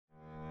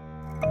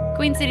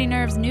Queen City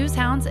Nerves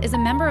Newshounds is a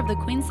member of the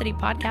Queen City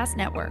Podcast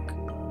Network.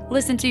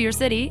 Listen to your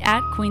city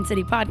at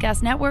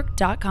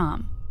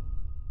queencitypodcastnetwork.com.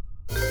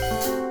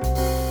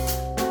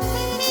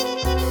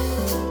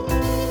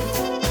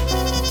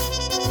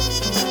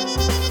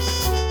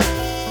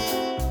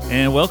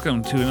 And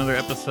welcome to another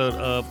episode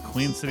of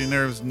Queen City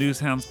Nerves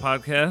Newshounds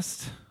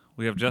podcast.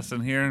 We have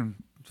Justin here.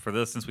 For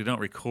this, since we don't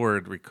we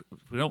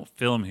don't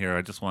film here,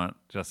 I just want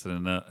Justin to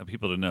know,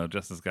 people to know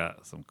Justin's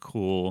got some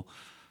cool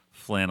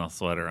flannel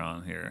sweater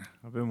on here.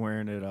 I've been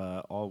wearing it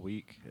all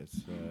week. It's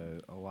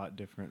a lot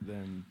different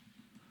than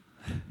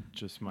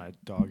just my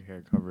dog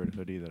hair covered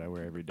hoodie that I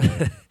wear every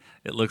day.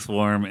 It looks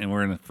warm, and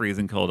we're in a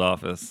freezing cold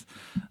office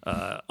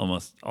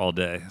almost all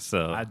day.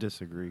 So I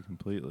disagree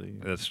completely.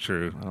 That's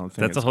true. I don't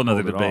think that's a whole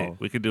nother debate.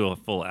 We could do a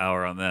full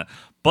hour on that,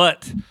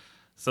 but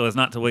so as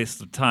not to waste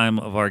the time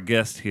of our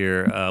guest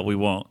here, we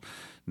won't.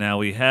 Now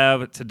we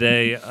have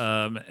today,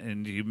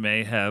 and you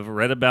may have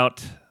read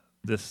about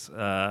this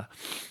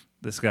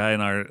this guy in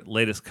our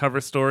latest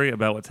cover story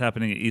about what's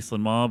happening at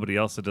Eastland Mall, but he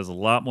also does a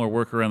lot more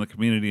work around the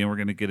community, and we're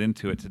going to get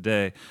into it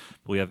today.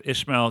 We have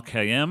Ismaail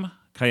Qaiyim,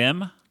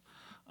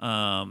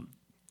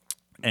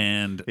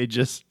 and he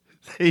just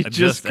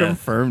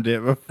confirmed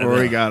it before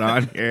we got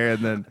on here,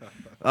 and then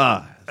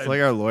it's like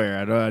our lawyer.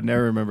 I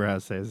never remember how to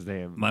say his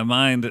name. My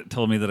mind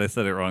told me that I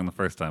said it wrong the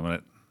first time,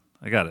 and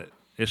I got it.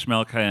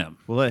 Ismaail Qaiyim.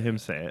 We'll let him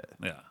say it.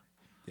 Yeah.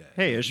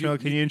 Hey, Ismail,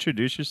 can you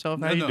introduce yourself?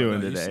 How you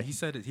doing today? He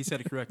said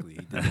it correctly.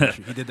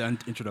 He did the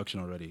introduction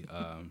already.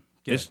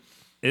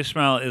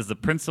 Ismaail is the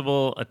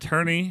principal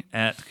attorney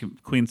at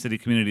Queen City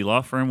Community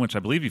Law Firm, which I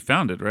believe you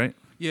founded, right?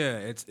 Yeah,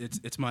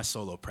 it's my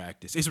solo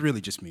practice. It's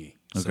really just me.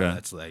 So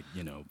that's like,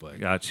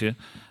 but gotcha.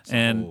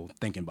 And whole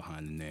thinking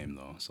behind the name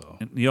though. So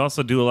you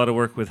also do a lot of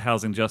work with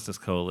Housing Justice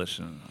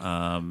Coalition.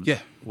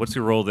 What's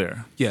your role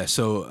there? Yeah,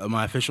 so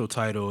my official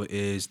title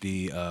is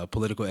the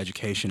Political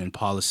Education and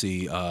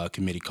Policy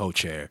Committee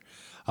co-chair.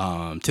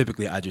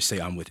 Typically, I just say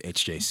I'm with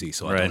HJC,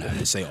 so I don't have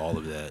to say all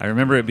of that. I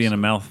remember it being a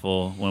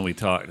mouthful when we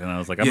talked, and I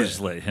was like, I'm going to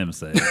just let him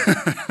say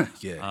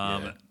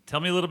it. Tell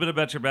me a little bit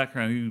about your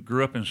background. You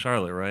grew up in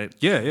Charlotte, right?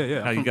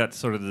 Yeah. How you got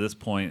sort of to this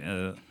point.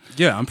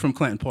 I'm from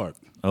Clanton Park.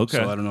 Okay.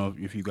 So I don't know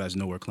if you guys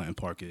know where Clanton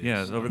Park is.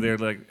 Yeah, it's over there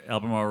like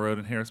Albemarle Road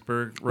and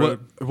Harrisburg Road.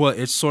 Well,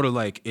 it's sort of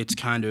like, it's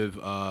kind of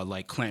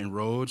like Clanton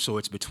Road, so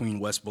it's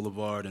between West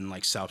Boulevard and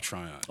like South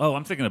Tryon. Oh,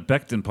 I'm thinking of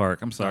Beckton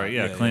Park. I'm sorry.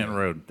 Clanton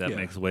Road. That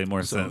makes way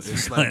more sense.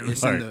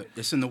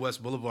 It's in the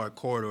West Boulevard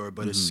corridor,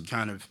 but it's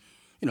kind of,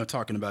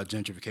 talking about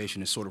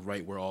gentrification, it's sort of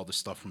right where all the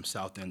stuff from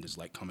South End is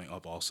like coming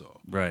up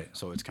also. Right.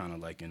 So it's kind of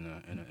like in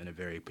a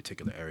very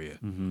particular area.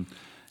 Mm-hmm.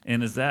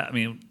 And is that,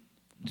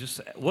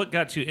 just what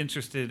got you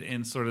interested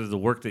in sort of the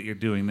work that you're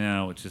doing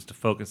now, which is to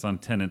focus on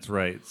tenants'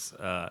 rights,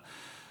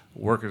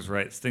 workers'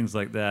 rights, things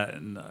like that,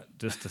 and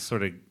just to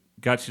sort of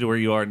got you to where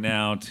you are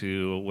now,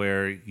 to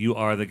where you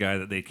are the guy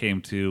that they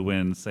came to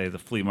when, say, the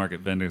flea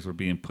market vendors were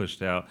being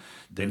pushed out.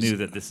 They knew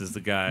that this is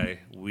the guy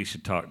we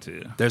should talk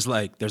to. There's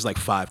like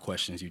 5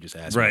 questions you just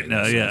asked. Right. Me.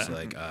 No. Yeah.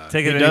 Like,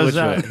 take it. He does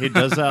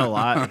that a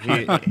lot.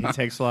 He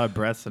takes a lot of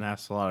breaths and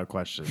asks a lot of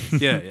questions.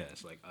 Yeah.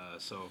 It's like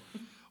so.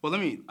 Well,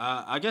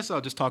 I guess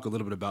I'll just talk a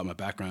little bit about my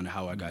background and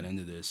how I got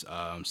into this.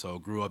 So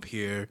grew up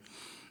here,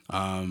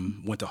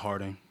 went to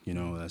Harding,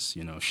 that's,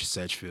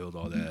 Sedgefield,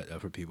 all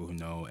that, for people who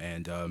know.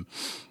 And,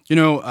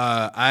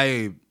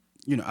 I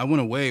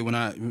went away when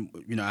I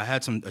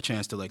had a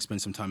chance to like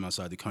spend some time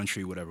outside the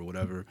country,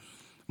 whatever,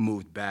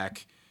 moved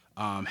back,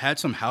 had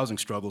some housing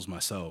struggles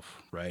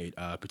myself, right?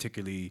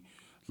 Particularly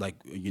like,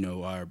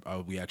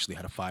 we actually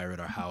had a fire at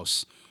our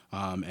house.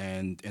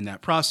 And in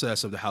that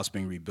process of the house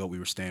being rebuilt, we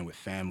were staying with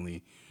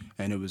family,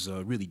 and it was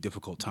a really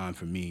difficult time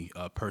for me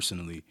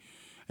personally.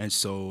 And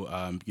so,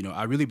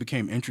 I really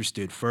became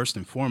interested first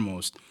and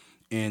foremost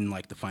in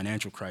like the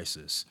financial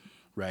crisis,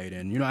 right?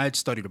 And, I had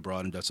studied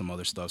abroad and done some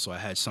other stuff, so I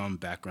had some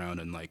background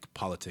in like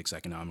politics,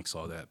 economics,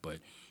 all that, but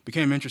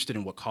became interested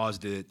in what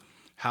caused it,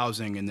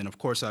 housing, and then of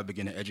course I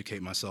began to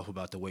educate myself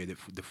about the way that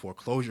the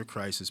foreclosure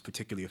crisis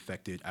particularly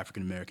affected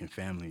African-American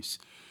families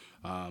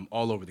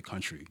all over the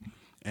country,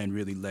 and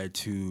really led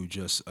to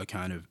just a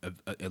kind of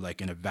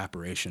like an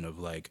evaporation of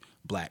like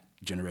black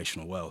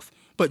generational wealth,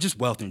 but just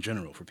wealth in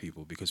general for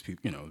people, because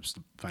people, it's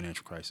the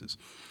financial crisis.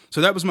 So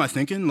that was my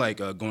thinking, like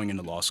going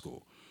into law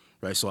school,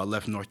 right? So I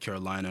left North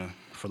Carolina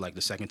for like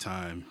the second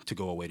time to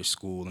go away to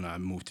school, and I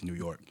moved to New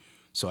York.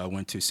 So I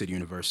went to City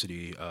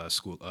University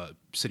School,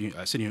 CUNY,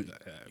 City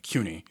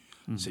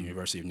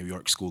University of New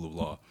York School of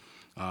Law,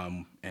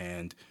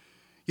 and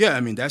yeah,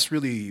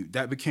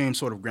 that became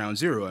sort of ground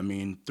zero.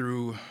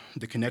 Through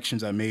the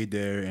connections I made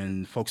there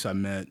and folks I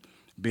met,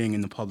 being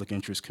in the public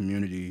interest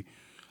community,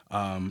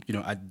 I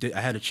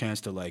had a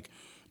chance to like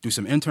do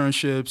some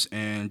internships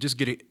and just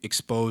get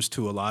exposed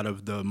to a lot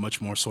of the much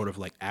more sort of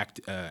like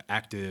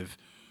activist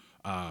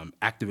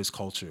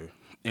culture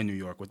in New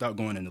York, without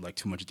going into like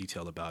too much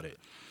detail about it.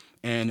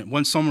 And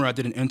one summer I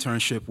did an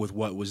internship with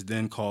what was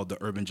then called the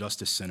Urban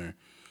Justice Center,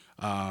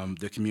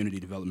 the community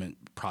development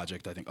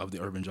project, I think, of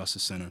the Urban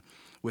Justice Center,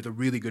 with a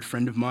really good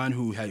friend of mine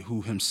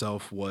who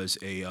himself was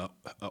a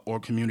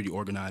community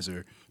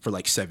organizer for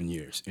like 7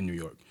 years in New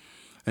York.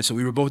 And so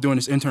we were both doing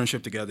this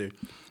internship together,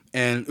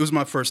 and it was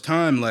my first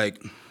time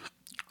like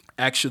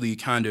actually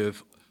kind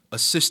of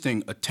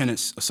assisting a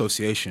tenants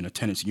association, a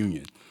tenants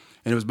union.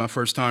 And it was my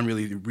first time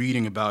really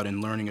reading about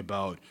and learning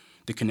about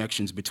the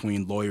connections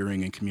between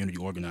lawyering and community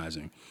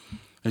organizing.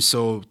 And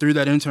so through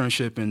that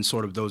internship and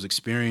sort of those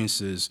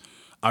experiences,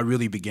 I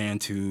really began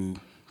to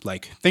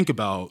like think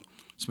about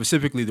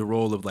specifically the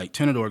role of like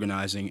tenant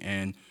organizing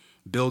and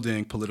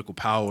building political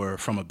power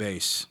from a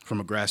base, from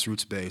a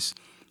grassroots base,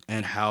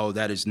 and how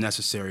that is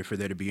necessary for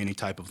there to be any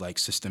type of like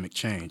systemic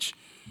change.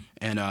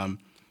 And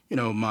you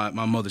know, my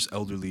mother's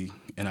elderly,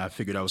 and I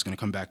figured I was going to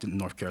come back to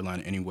North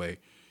Carolina anyway,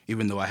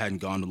 even though I hadn't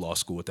gone to law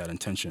school with that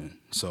intention.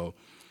 So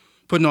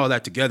putting all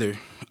that together,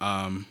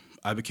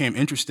 I became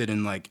interested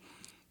in like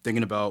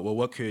thinking about, well,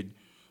 what could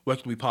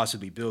we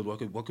possibly build?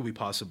 What could we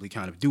possibly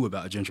kind of do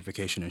about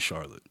gentrification in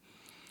Charlotte?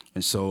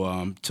 And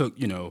so took,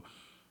 you know,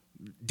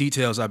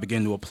 details. I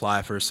began to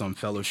apply for some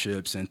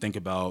fellowships and think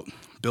about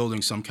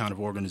building some kind of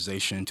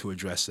organization to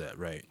address that,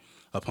 right,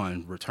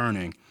 upon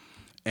returning.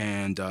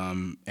 And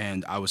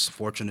I was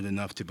fortunate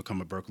enough to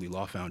become a Berkeley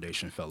Law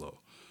Foundation fellow.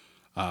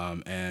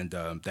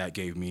 That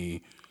gave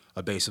me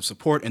a base of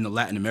support, and the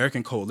Latin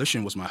American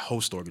Coalition was my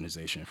host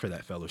organization for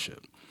that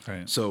fellowship.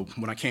 Right. So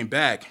when I came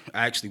back,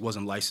 I actually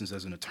wasn't licensed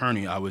as an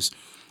attorney. I was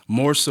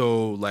more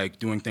so like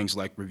doing things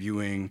like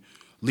reviewing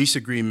lease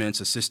agreements,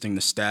 assisting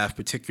the staff.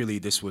 Particularly,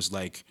 this was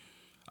like,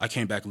 I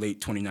came back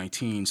late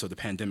 2019, so the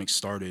pandemic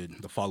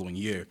started the following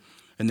year,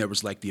 and there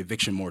was like the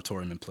eviction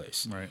moratorium in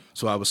place. Right.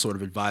 So I was sort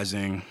of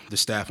advising the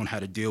staff on how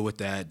to deal with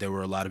that. There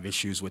were a lot of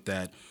issues with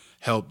that.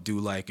 Helped do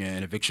like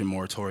an eviction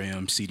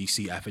moratorium,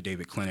 CDC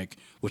affidavit clinic,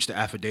 which the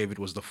affidavit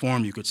was the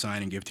form you could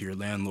sign and give to your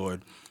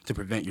landlord to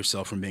prevent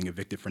yourself from being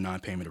evicted for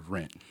non-payment of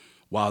rent,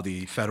 while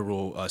the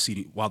federal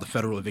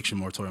eviction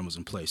moratorium was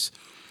in place.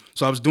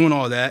 So I was doing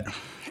all that,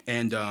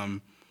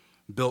 and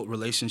built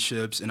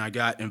relationships, and I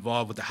got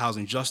involved with the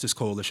Housing Justice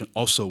Coalition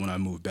also when I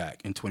moved back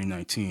in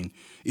 2019,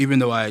 even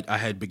though I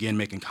had begun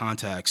making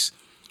contacts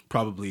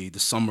probably the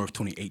summer of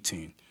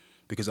 2018,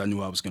 because I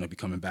knew I was going to be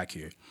coming back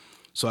here.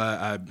 So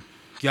I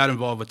got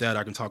involved with that.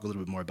 I can talk a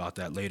little bit more about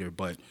that later,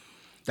 but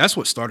that's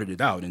what started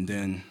it out. And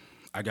then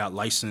I got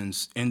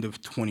licensed end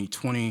of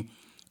 2020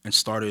 and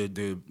started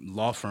the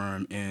law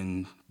firm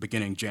in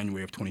beginning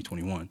January of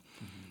 2021.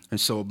 Mm-hmm.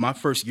 And so my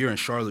first year in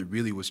Charlotte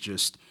really was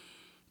just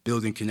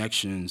building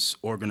connections,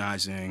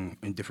 organizing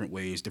in different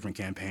ways, different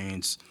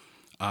campaigns,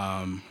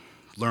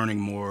 learning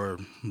more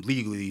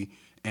legally,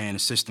 and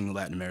assisting the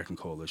Latin American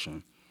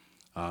Coalition.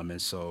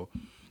 And so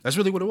that's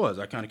really what it was.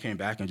 I kind of came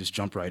back and just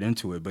jumped right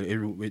into it. But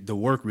the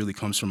work really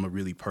comes from a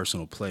really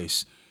personal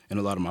place and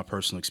a lot of my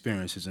personal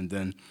experiences. And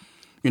then,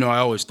 you know, I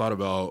always thought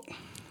about,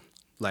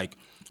 like,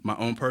 my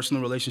own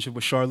personal relationship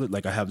with Charlotte.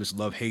 Like, I have this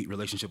love-hate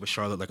relationship with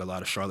Charlotte, like a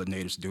lot of Charlotte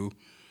natives do.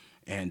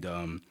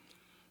 And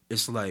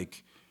it's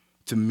like,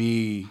 to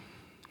me,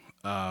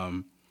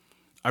 I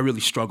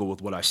really struggle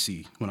with what I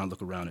see when I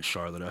look around at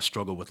Charlotte. I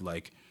struggle with,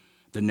 like,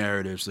 the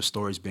narratives, the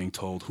stories being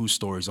told, whose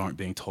stories aren't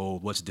being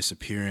told, what's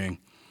disappearing.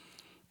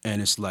 And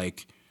it's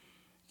like,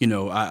 you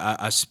know,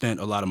 I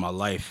spent a lot of my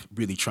life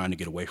really trying to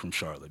get away from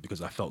Charlotte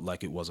because I felt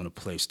like it wasn't a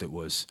place that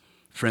was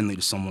friendly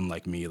to someone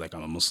like me. Like,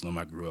 I'm a Muslim,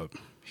 I grew up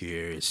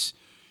here. It's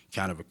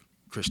kind of a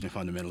Christian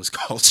fundamentalist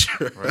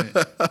culture.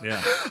 Right,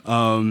 yeah.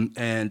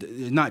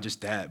 And not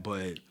just that,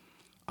 but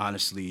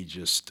honestly,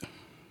 just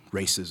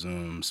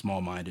racism,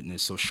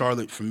 small-mindedness. So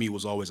Charlotte, for me,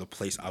 was always a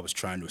place I was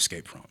trying to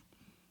escape from.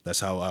 That's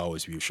how I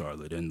always view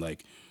Charlotte. And,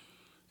 like,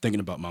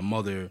 thinking about my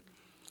mother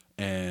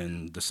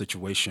and the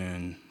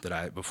situation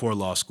that before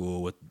law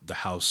school with the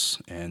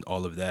house and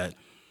all of that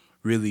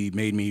really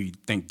made me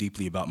think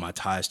deeply about my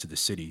ties to the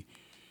city.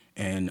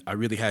 And I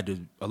really had to,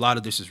 a lot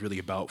of this is really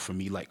about, for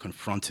me, like,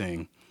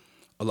 confronting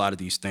a lot of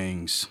these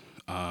things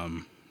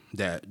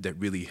that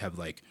really have,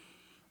 like,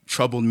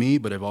 troubled me,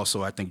 but have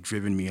also, I think,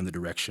 driven me in the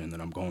direction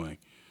that I'm going.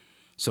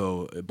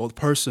 So both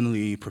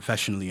personally,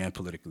 professionally, and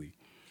politically.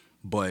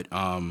 But,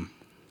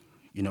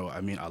 you know, I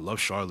mean, I love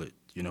Charlotte.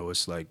 You know,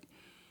 it's like,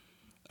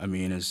 I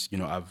mean, as you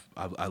know,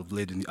 I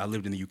lived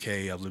in the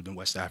UK. I've lived in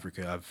West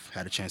Africa. I've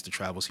had a chance to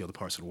travel, see other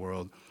parts of the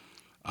world,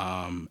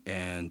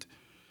 and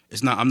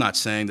it's not. I'm not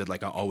saying that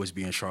like I'll always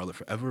be in Charlotte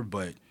forever,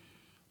 but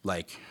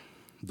like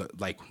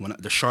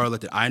the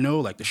Charlotte that I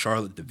know, like the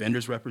Charlotte the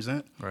vendors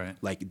represent, right?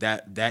 Like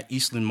that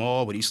Eastland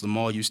Mall, what Eastland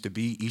Mall used to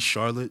be, East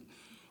Charlotte,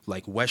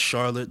 like West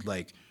Charlotte,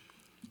 like,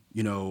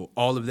 you know,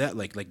 all of that,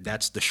 like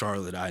that's the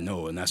Charlotte I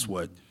know, and that's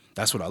what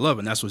I love,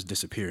 and that's what's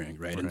disappearing,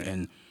 right?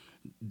 And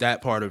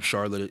that part of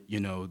Charlotte,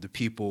 you know, the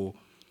people,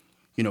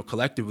 you know,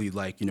 collectively,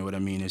 like, you know what I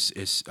mean,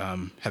 is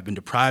have been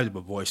deprived of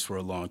a voice for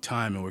a long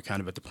time, and we're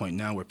kind of at the point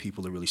now where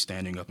people are really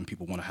standing up and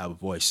people want to have a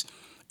voice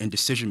in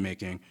decision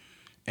making.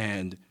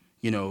 And,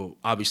 you know,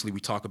 obviously we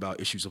talk about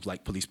issues of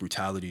like police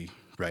brutality,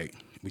 right?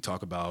 We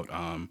talk about,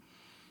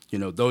 you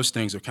know, those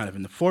things are kind of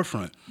in the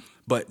forefront,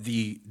 but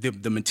the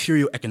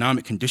material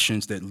economic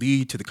conditions that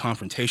lead to the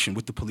confrontation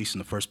with the police in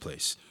the first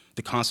place,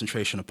 the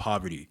concentration of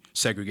poverty,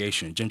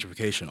 segregation,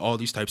 gentrification, all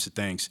these types of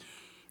things,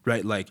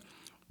 right? Like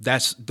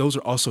those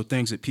are also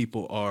things that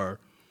people are,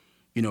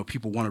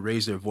 people want to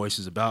raise their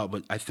voices about,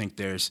 but I think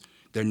there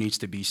needs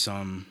to be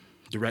some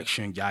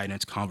direction,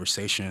 guidance,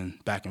 conversation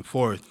back and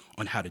forth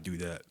on how to do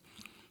that.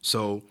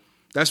 So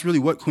that's really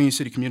what Queen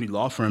City Community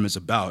Law Firm is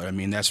about. I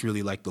mean, that's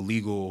really like the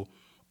legal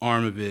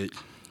arm of it,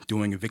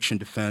 doing eviction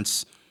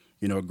defense,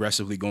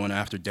 aggressively going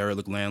after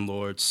derelict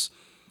landlords,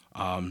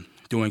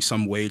 doing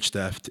some wage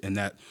theft, and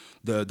that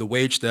the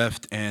wage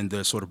theft and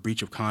the sort of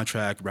breach of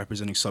contract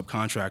representing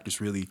subcontractors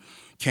really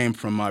came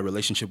from my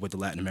relationship with the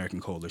Latin American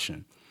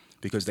Coalition,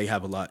 because they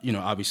have a lot,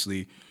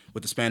 obviously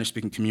with the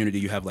Spanish-speaking community,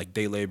 you have like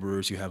day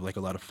laborers, you have like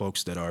a lot of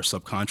folks that are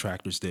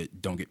subcontractors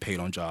that don't get paid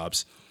on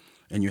jobs.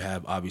 And you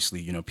have,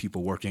 obviously,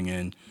 people working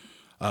in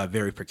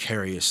very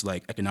precarious,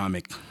 like,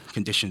 economic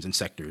conditions and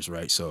sectors,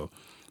 right? So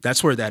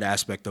that's where that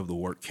aspect of the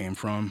work came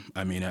from.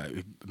 I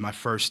mean, my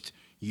first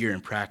year in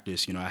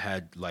practice, I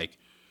had, like,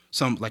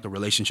 a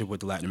relationship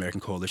with the Latin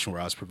American Coalition where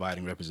I was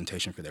providing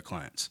representation for their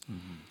clients.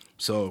 Mm-hmm.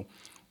 So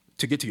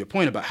to get to your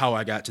point about how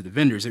I got to the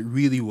vendors, it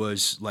really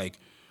was, like,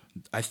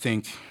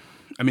 the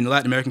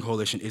Latin American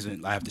Coalition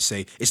isn't, I have to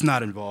say, it's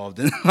not involved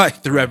in,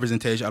 like, the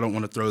representation. I don't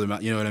want to throw them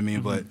out, you know what I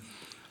mean? Mm-hmm. But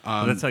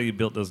that's how you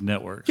built those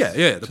networks. Yeah,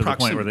 to the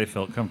point where they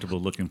felt comfortable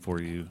looking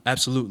for you.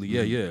 Absolutely,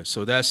 yeah.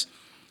 So that's,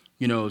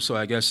 so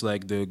I guess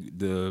like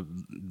the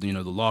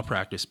law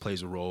practice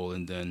plays a role,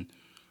 and then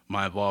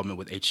my involvement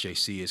with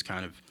HJC is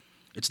kind of,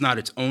 it's not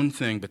its own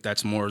thing, but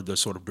that's more the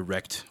sort of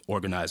direct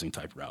organizing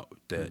type route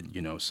that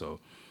So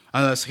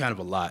I know that's kind of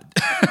a lot.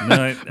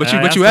 No, but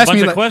you asked me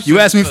you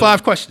asked me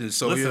 5 questions.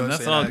 So listen,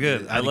 that's all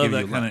good. I love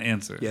that kind of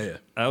answer. Yeah.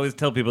 I always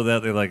tell people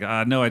that they're like,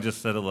 I know I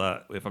just said a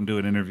lot. If I'm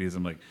doing interviews,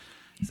 I'm like,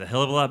 it's a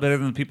hell of a lot better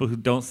than the people who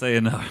don't say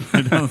enough,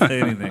 who don't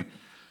say anything.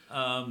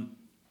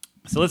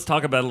 So let's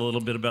talk about a little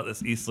bit about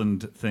this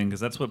Eastland thing, because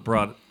that's what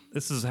brought.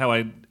 This is how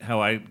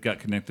I got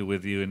connected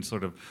with you, and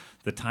sort of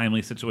the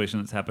timely situation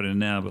that's happening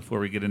now. Before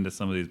we get into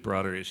some of these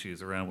broader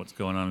issues around what's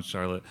going on in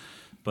Charlotte,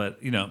 but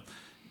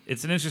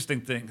it's an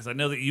interesting thing, because I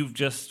know that you've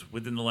just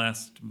within the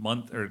last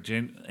month or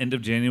end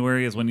of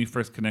January is when you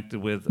first connected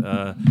with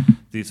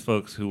these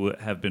folks who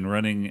have been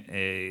running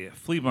a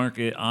flea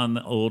market on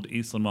the old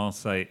Eastland Mall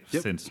site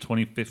since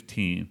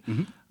 2015.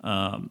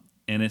 Mm-hmm.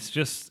 And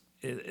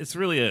it's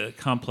really a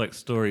complex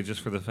story,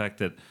 just for the fact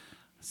that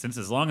since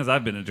as long as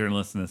I've been a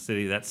journalist in the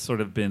city, that's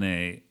sort of been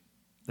a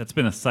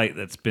site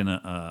that's been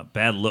a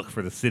bad look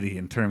for the city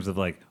in terms of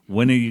like,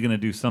 when are you going to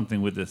do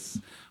something with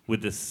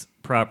this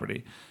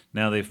property?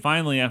 Now they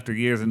finally, after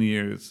years and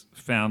years,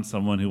 found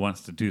someone who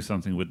wants to do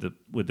something with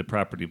the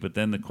property. But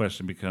then the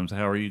question becomes,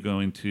 how are you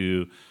going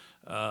to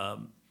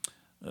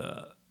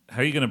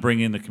bring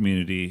in the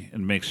community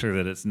and make sure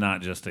that it's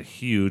not just a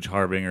huge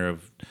harbinger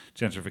of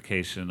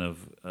gentrification,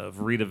 of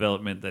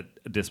redevelopment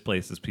that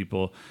displaces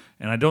people?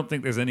 And I don't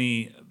think there's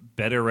any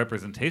better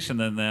representation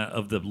than that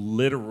of the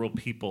literal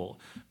people,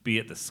 be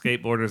it the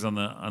skateboarders on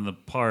the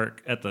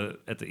park at the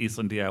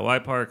Eastland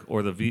DIY park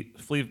or the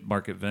flea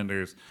market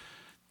vendors.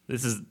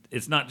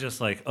 It's not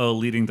just like,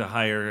 leading to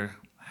higher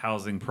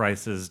housing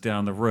prices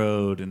down the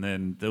road, and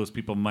then those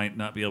people might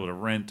not be able to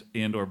rent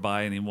and or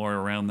buy anymore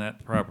around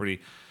that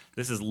property.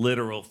 This is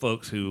literal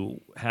folks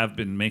who have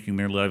been making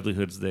their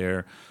livelihoods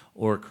there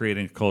or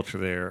creating a culture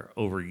there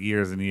over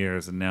years and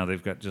years, and now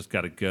they've got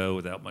to go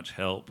without much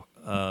help.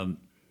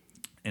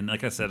 And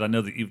like I said, I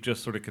know that you've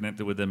just sort of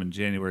connected with them in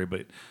January,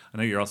 but I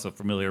know you're also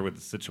familiar with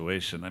the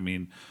situation. I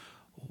mean,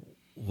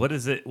 what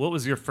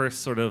was your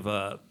first sort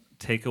of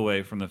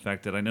takeaway from the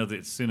fact that I know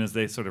that as soon as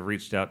they sort of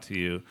reached out to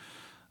you,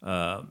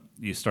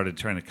 you started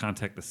trying to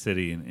contact the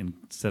city and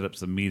set up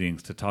some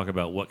meetings to talk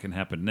about what can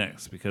happen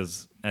next?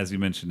 Because as you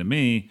mentioned to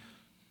me,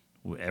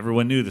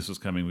 everyone knew this was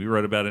coming. We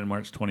wrote about it in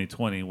March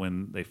 2020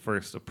 when they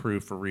first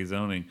approved for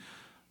rezoning,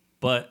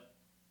 but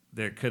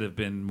there could have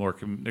been more.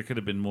 There could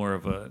have been more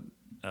of a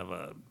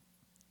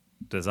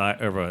desire,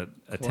 of an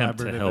attempt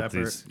to help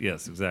effort. These.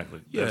 Yes,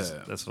 exactly. Yeah,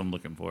 that's what I'm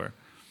looking for.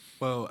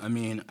 Well, I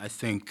mean, I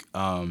think.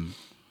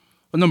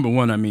 Well, number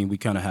one, I mean, we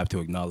kind of have to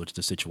acknowledge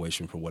the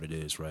situation for what it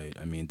is, right?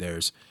 I mean,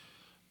 there's,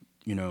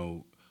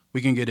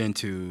 we can get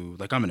into,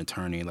 like, I'm an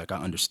attorney, like, I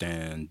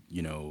understand,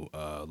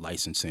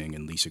 licensing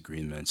and lease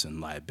agreements and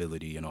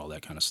liability and all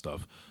that kind of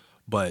stuff.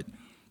 But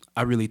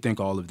I really think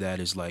all of that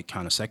is, like,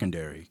 kind of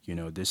secondary.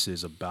 This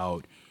is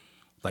about,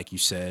 like you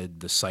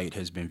said, the site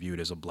has been viewed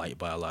as a blight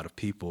by a lot of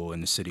people,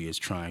 and the city is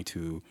trying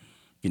to,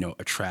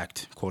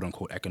 attract, quote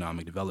unquote,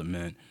 economic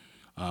development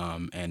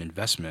and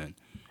investment.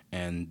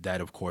 And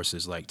that, of course,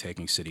 is like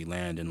taking city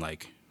land and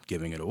like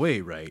giving it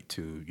away, right,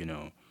 to,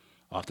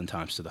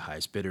 oftentimes to the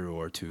highest bidder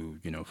or to,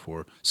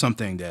 for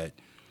something that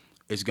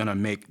is going to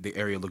make the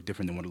area look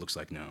different than what it looks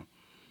like now.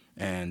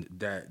 And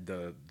that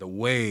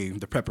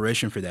the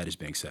preparation for that is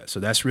being set. So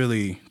that's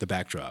really the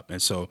backdrop.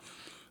 And so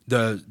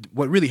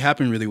what really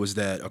happened really was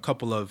that a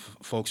couple of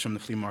folks from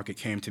the flea market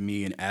came to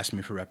me and asked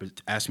me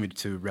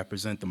to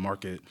represent the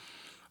market.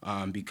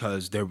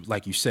 Because there,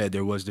 like you said,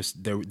 there was this.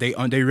 They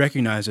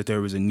recognized that there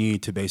was a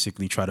need to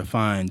basically try to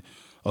find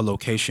a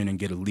location and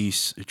get a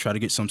lease, try to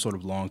get some sort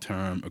of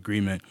long-term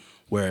agreement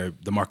where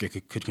the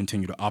market could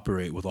continue to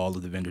operate with all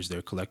of the vendors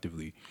there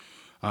collectively.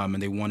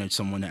 And they wanted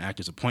someone to act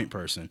as a point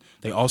person.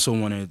 They also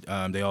wanted,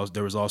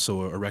 there was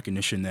also a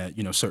recognition that,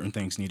 certain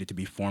things needed to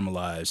be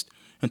formalized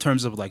in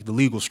terms of like the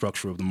legal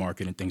structure of the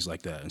market and things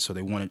like that. And so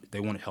they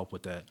wanted help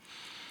with that.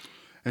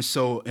 And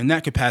so in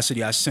that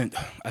capacity, I sent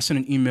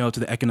an email to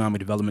the Economic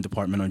Development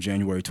Department on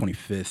January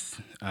 25th.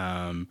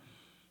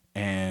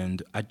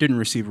 And I didn't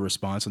receive a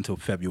response until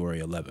February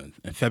 11th.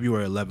 And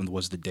February 11th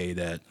was the day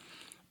that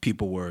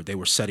they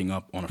were setting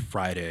up on a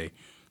Friday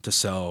to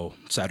sell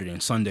Saturday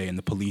and Sunday, and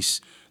the police,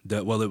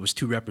 it was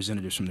two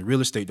representatives from the real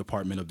estate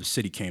department of the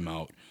city came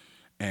out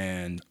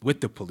and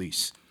with the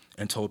police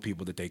and told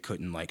people that they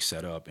couldn't like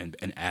set up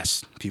and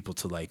asked people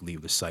to like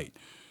leave the site.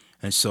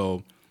 And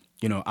so,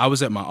 I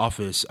was at my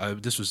office.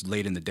 This was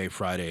late in the day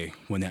Friday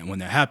when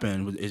that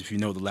happened. If you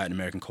know the Latin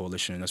American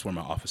Coalition, that's where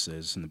my office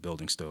is in the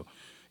building still.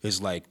 Is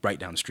like right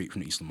down the street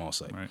from the Eastland Mall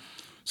site. Right.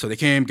 So they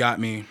came, got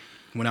me,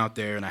 went out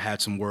there, and I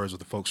had some words with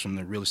the folks from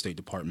the real estate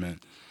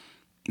department.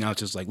 Now it's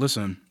just like,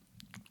 listen,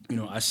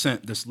 I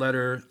sent this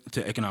letter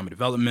to economic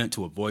development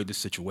to avoid this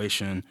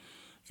situation.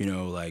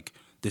 Like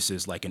this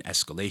is like an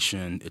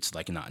escalation. It's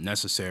like not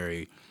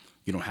necessary.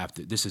 You don't have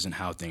to. This isn't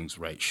how things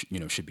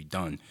should be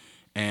done.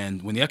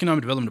 And when the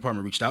economic development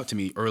department reached out to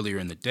me earlier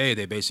in the day,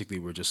 they basically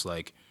were just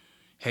like,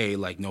 hey,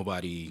 like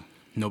nobody,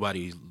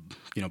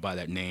 by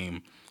that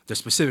name. The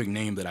specific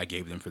name that I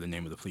gave them for the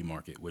name of the flea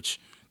market, which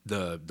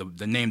the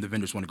name the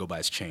vendors want to go by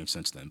has changed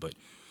since then. But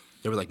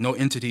they were like, no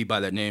entity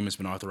by that name has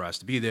been authorized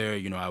to be there.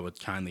 I would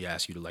kindly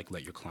ask you to like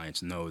let your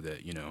clients know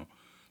that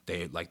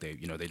they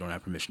don't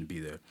have permission to be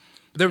there.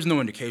 But there was no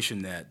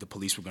indication that the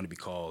police were going to be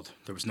called.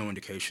 There was no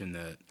indication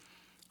that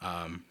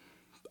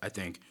I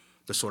think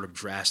the sort of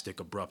drastic,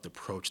 abrupt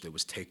approach that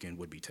was taken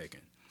would be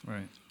taken.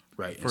 Right.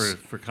 Right.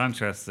 For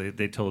contrast,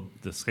 they told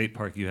the skate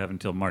park you have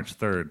until March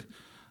 3rd.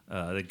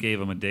 They gave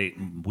them a date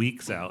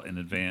weeks out in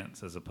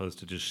advance, as opposed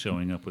to just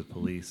showing up with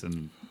police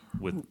and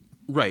with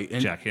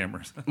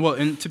jackhammers. Well,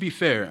 and to be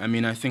fair, I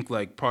mean, I think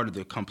like part of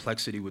the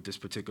complexity with this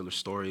particular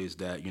story is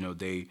that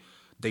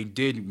they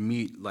did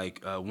meet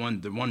like the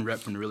one rep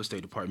from the real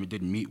estate department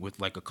did meet with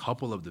like a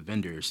couple of the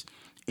vendors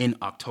in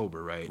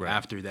October, right?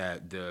 After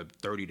that, the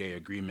 30-day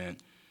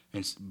agreement,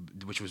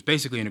 which was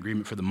basically an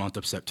agreement for the month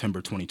of September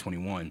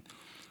 2021.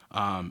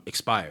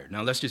 Expired.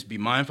 Now, let's just be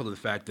mindful of the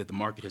fact that the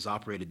market has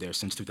operated there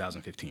since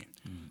 2015.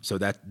 So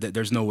that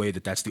there's no way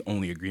that that's the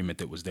only agreement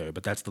that was there,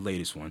 but that's the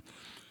latest one.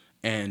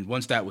 And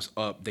once that was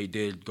up, they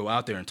did go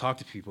out there and talk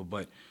to people.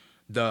 But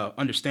the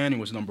understanding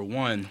was, number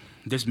one,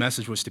 this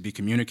message was to be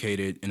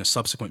communicated in a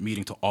subsequent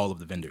meeting to all of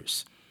the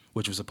vendors,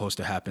 which was supposed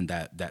to happen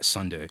that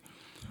Sunday.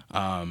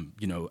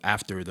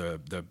 After the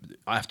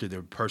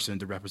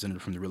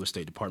representative from the real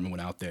estate department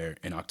went out there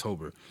in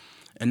October.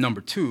 And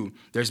number two,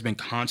 there's been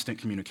constant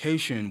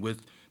communication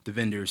with the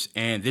vendors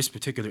and this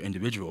particular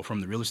individual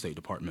from the real estate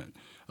department,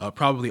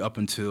 probably up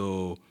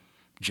until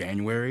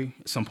January,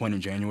 at some point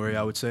in January,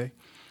 I would say.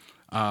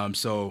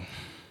 So,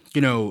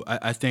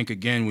 I think,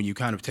 again, when you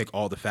kind of take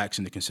all the facts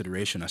into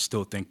consideration, I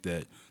still think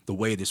that the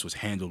way this was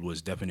handled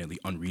was definitely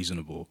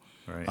unreasonable.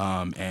 Right.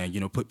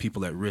 And, put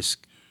people at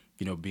risk,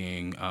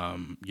 being,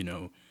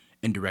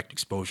 indirect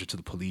exposure to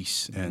the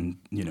police and,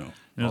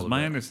 It was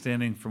my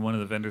understanding from one of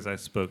the vendors I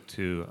spoke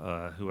to,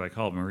 who I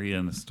called Maria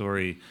in the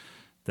story,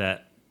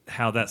 that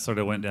how that sort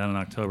of went down in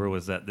October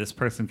was that this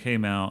person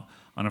came out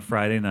on a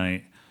Friday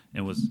night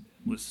and was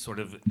sort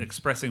of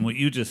expressing what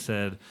you just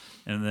said,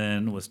 and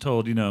then was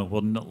told, a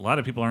lot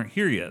of people aren't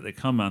here yet. They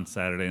come on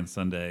Saturday and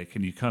Sunday.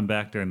 Can you come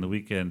back during the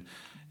weekend?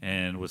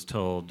 And was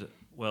told,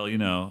 well,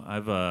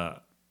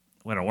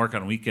 when I work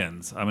on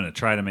weekends, I'm going to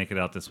try to make it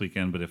out this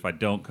weekend, but if I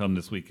don't come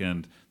this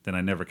weekend, then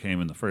I never came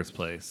in the first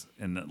place.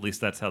 And at least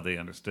that's how they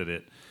understood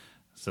it.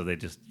 So they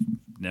just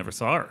never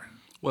saw her.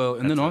 Well,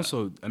 and then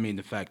also, I mean,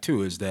 the fact,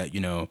 too, is that,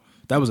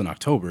 that was in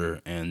October,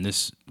 and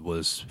this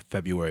was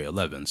February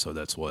 11th, so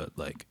that's what,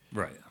 like...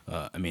 Right.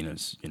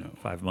 It's,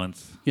 5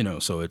 months.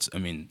 So it's,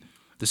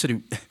 the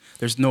city,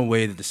 there's no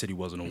way that the city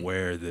wasn't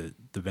aware that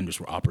the vendors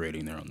were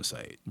operating there on the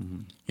site. Mm-hmm.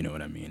 You know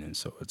what I mean? And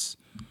so it's...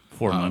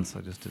 4 months,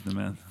 I just did the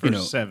math. For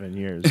 7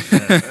 years.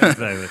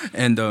 Exactly.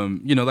 And,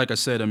 like I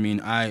said,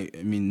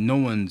 no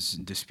one's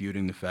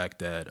disputing the fact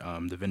that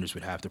the vendors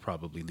would have to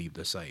probably leave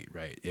the site,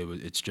 right?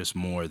 It's just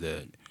more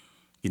that,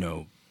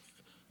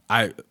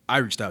 I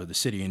reached out to the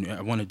city and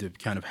I wanted to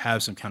kind of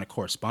have some kind of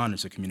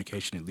correspondence or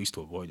communication at least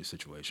to avoid the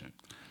situation.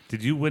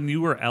 When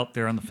you were out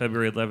there on the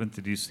February 11th,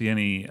 did you see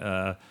any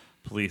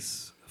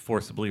police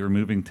forcibly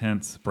removing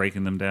tents,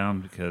 breaking them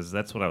down? Because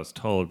that's what I was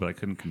told, but I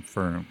couldn't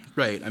confirm.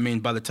 Right.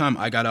 By the time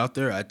I got out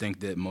there, I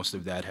think that most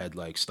of that had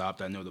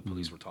stopped. I know the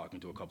police were talking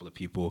to a couple of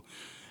people.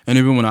 And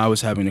even when I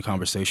was having a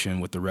conversation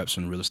with the reps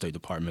from the real estate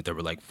department, there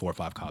were 4 or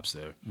 5 cops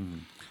there.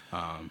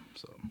 Mm-hmm.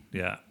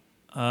 Yeah.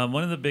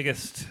 One of the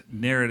biggest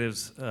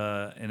narratives,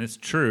 and it's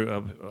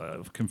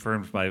true,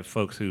 confirmed by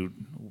folks who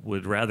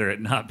would rather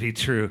it not be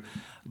true.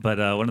 But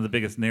one of the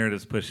biggest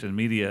narratives pushed in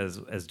media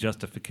as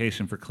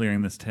justification for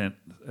clearing this tent,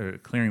 or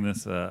clearing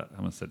this, I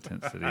almost said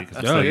tent city, because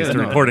I'm so used to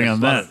reporting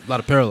on that. A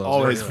lot of parallels.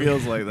 Always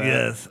feels like that.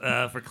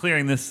 Yes, for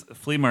clearing this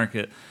flea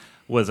market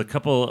was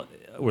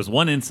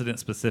one incident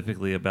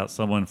specifically about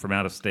someone from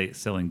out of state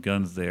selling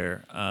guns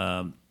there.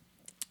 And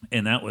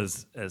that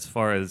was as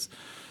far as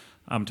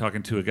I'm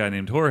talking to a guy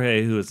named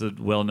Jorge, who is a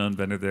well-known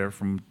vendor there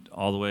from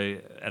all the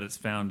way at its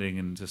founding,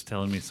 and just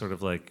telling me sort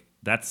of like,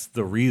 that's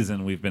the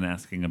reason we've been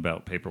asking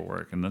about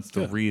paperwork, and that's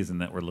the reason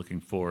that we're looking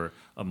for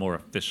a more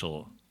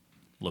official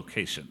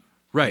location.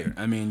 Right.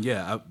 I mean,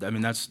 yeah.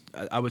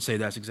 I would say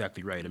that's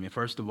exactly right. I mean,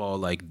 first of all,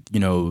 like,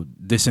 you know,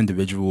 this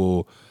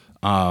individual,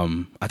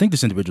 I think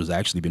this individual's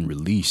actually been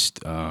released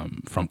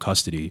from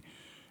custody,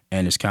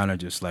 and is kind of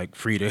just like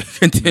free to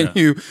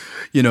continue,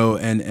 you know.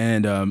 And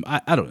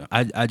I don't know.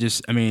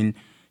 I mean,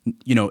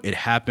 you know, it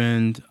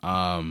happened.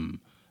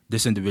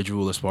 This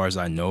individual, as far as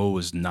I know,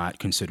 was not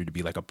considered to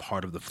be like a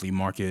part of the flea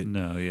market.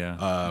 No,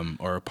 yeah.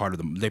 Or a part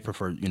of they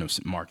prefer, you know,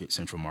 market,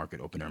 central market,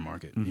 open air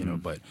market, you know.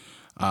 But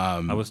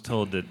I was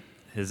told that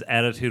his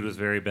attitude was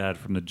very bad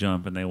from the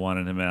jump, and they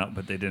wanted him out,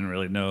 but they didn't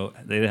really know.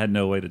 They had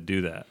no way to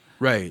do that.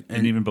 Right.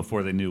 And even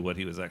before they knew what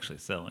he was actually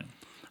selling.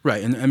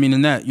 Right. And I mean,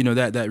 and that, you know,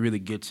 that really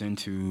gets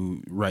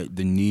into, right,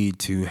 the need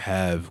to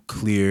have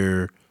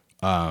clear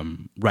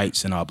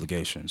rights and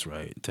obligations,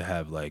 right? To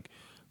have, like,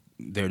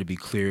 there to be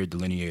clear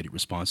delineated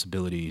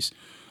responsibilities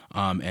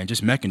and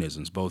just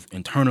mechanisms, both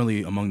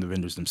internally among the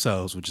vendors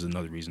themselves, which is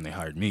another reason they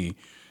hired me,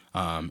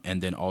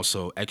 and then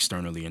also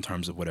externally in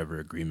terms of whatever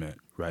agreement,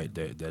 right,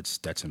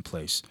 that's in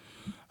place.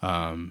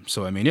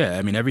 So, I mean, yeah,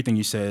 I mean, everything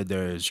you said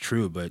there is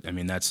true, but I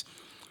mean, that's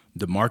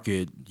the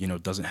market, you know,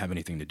 doesn't have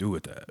anything to do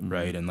with that,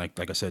 right? And like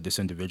I said, this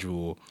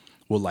individual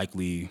will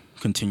likely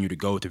continue to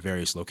go to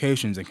various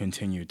locations and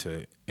continue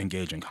to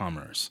engage in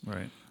commerce.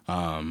 Right.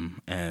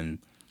 And,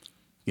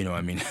 you know,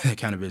 I mean, it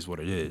kind of is what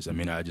it is. I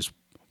mean, I just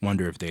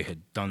wonder if they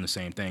had done the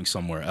same thing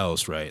somewhere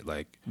else, right?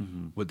 Like,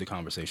 would the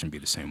conversation be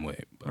the same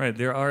way? But. Right.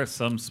 There are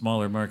some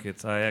smaller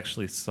markets. I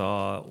actually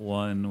saw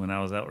one when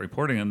I was out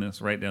reporting on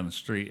this right down the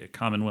street at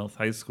Commonwealth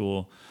High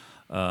School.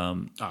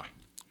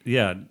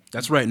 Yeah.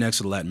 That's right next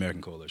to the Latin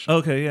American Coalition.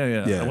 Okay,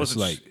 yeah. Yeah, I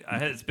wasn't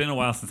it's been a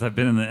while since I've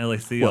been in the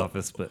LAC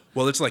office, but...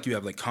 Well, it's like you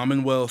have, like,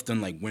 Commonwealth, then,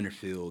 like,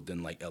 Winterfield,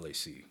 then, like,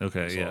 LAC.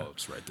 Okay,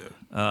 It's right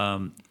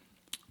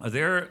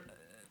there.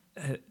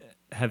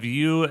 Have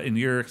you, in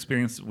your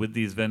experience with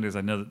these vendors,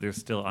 I know that there's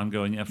still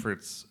ongoing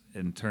efforts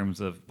in terms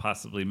of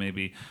possibly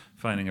maybe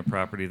finding a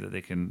property that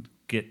they can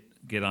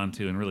get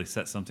onto and really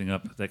set something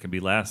up that can be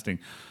lasting,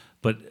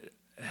 but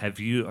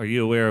are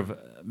you aware of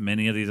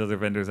many of these other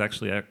vendors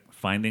actually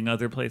finding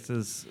other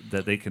places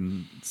that they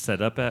can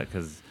set up at?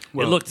 Because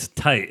it looked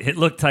tight. It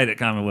looked tight at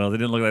Commonwealth. It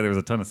didn't look like there was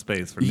a ton of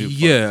space for new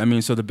folks. Yeah, I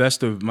mean, so the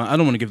best of my, I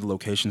don't want to give the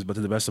locations, but to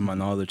the best of my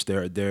knowledge,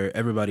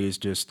 everybody is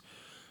just,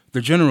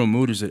 the general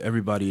mood is that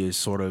everybody is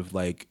sort of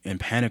like in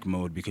panic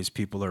mode because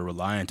people are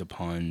reliant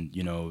upon,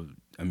 you know,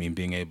 I mean,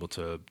 being able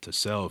to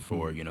sell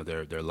for, you know,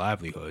 their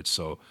livelihoods.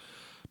 So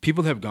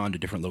people have gone to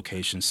different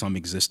locations, some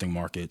existing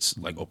markets,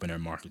 like open air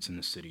markets in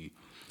the city,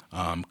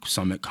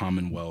 some at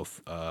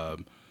Commonwealth.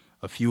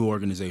 A few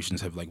organizations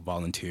have like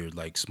volunteered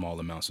like small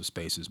amounts of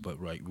spaces, but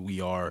right,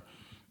 we are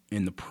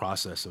in the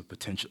process of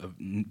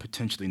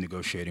potentially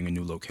negotiating a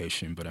new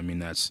location. But I mean,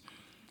 that's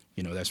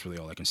really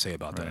all I can say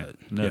about that.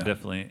 No,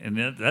 definitely.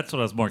 And that's what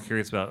I was more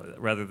curious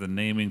about, rather than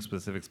naming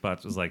specific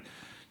spots, was like,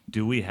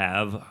 do we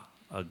have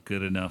a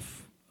good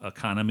enough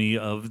economy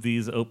of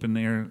these open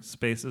air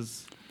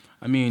spaces?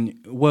 I mean,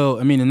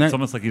 and it's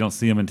almost like you don't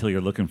see them until you're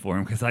looking for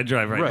them, because I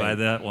drive right by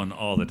that one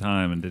all the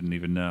time and didn't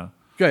even know.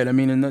 Right. I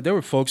mean, and there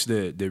were folks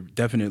that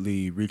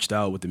definitely reached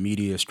out with the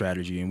media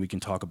strategy, and we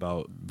can talk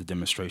about the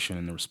demonstration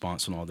and the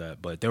response and all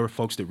that. But there were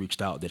folks that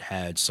reached out that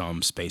had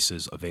some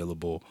spaces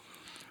available.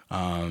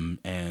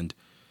 And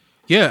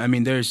yeah, I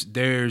mean,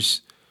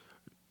 there's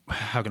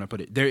how can I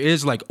put it? There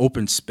is like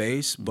open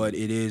space, but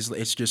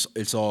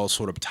it's all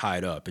sort of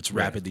tied up. It's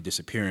rapidly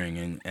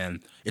disappearing,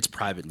 and it's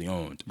privately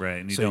owned. Right.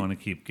 And you don't want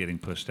to keep getting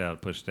pushed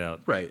out.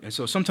 Right. And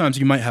so sometimes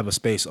you might have a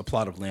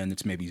plot of land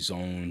that's maybe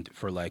zoned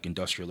for like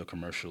industrial or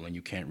commercial, and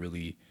you can't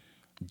really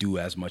do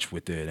as much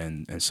with it,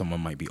 and someone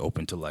might be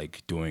open to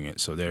like doing it.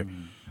 So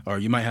or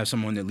you might have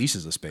someone that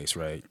leases a space,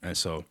 right? And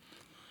so,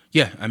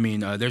 yeah, I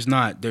mean, there's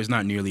not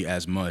nearly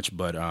as much,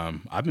 but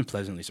I've been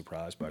pleasantly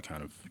surprised by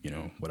kind of, you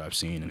know, what I've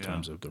seen in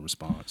terms of the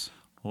response.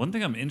 One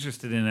thing I'm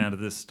interested in out of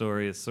this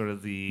story is sort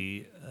of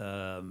the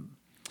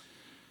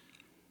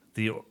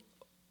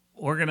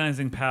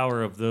organizing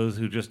power of those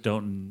who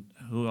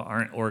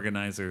aren't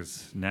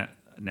organizers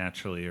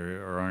naturally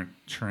or aren't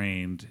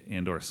trained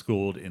and or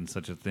schooled in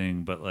such a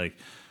thing, but like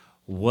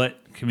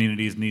what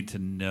communities need to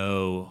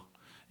know.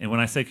 And when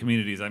I say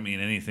communities, I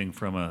mean anything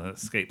from a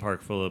skate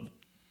park full of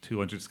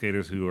 200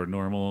 skaters who are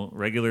normal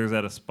regulars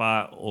at a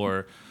spot,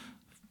 or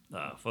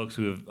folks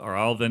who are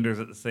all vendors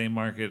at the same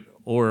market,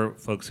 or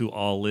folks who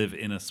all live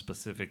in a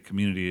specific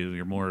community.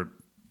 Your more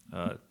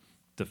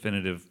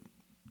definitive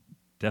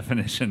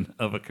definition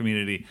of a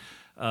community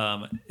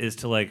is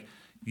to like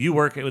you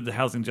work with the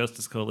Housing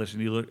Justice Coalition.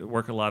 You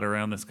work a lot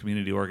around this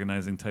community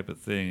organizing type of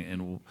thing.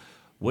 And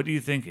what do you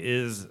think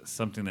is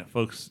something that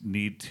folks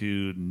need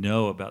to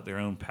know about their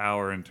own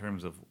power in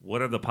terms of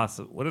what are the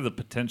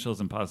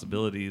potentials and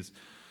possibilities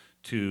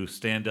to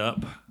stand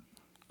up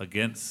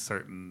against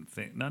certain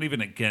things? Not even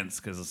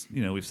against, because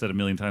we've said a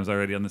million times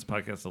already on this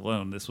podcast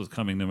alone, this was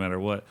coming no matter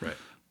what. Right.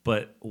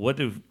 But what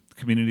do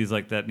communities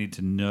like that need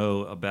to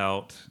know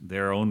about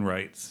their own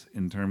rights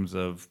in terms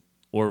of,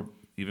 or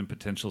even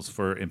potentials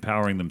for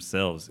empowering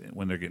themselves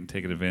when they're getting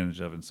taken advantage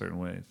of in certain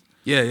ways?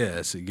 Yeah.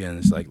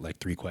 It's like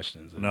 3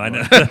 questions. No, I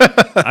know.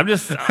 I'm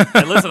just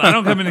listen. I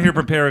don't come in here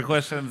prepared with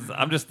questions.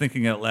 I'm just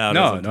thinking out loud.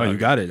 No, you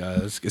got it.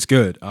 It's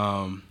good.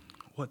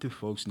 What do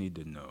folks need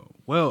to know?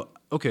 Well,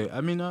 okay.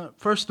 I mean,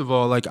 first of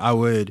all, like I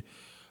would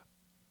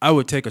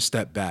take a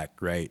step back,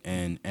 right?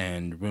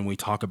 And when we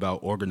talk about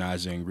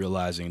organizing,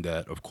 realizing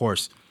that, of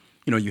course,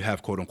 you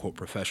have quote unquote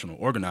professional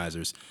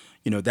organizers.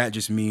 That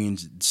just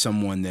means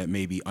someone that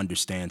maybe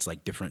understands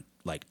like different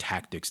like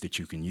tactics that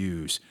you can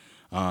use.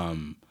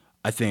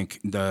 I think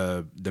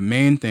the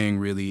main thing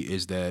really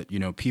is that,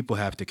 people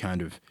have to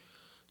kind of,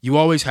 you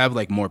always have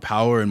like more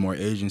power and more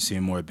agency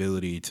and more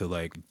ability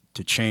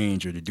to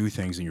change or to do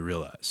things than you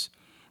realize,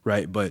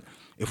 right? But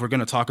if we're going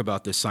to talk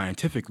about this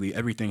scientifically,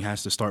 everything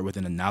has to start with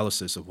an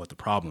analysis of what the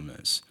problem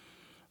is,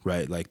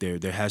 right? Like there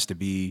has to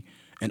be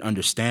an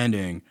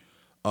understanding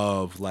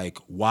of like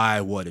why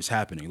what is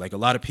happening. Like a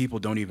lot of people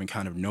don't even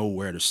kind of know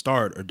where to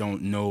start or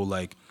don't know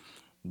like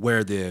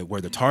where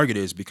the target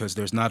is, because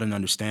there's not an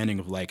understanding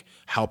of like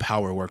how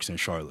power works in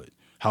Charlotte,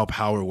 how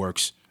power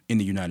works in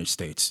the United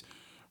States,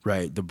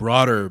 right?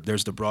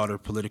 There's the broader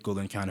political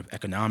and kind of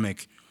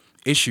economic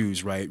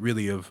issues, right?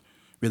 Really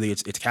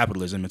it's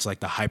capitalism. It's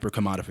like the hyper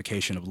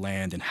commodification of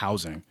land and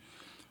housing.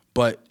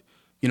 But,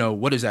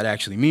 what does that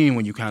actually mean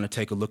when you kind of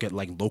take a look at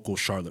like local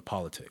Charlotte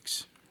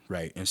politics,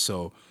 right? And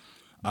so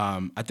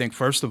I think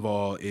first of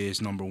all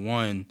is number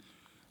one,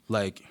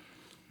 like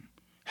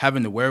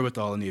having the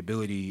wherewithal and the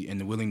ability and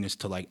the willingness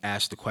to like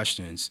ask the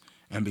questions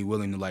and be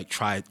willing to like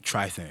try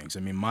things. I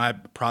mean, my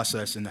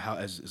process in the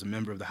as a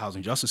member of the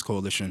Housing Justice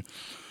Coalition,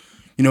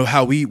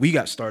 how we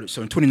got started.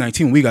 So in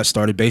 2019, when we got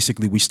started,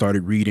 basically we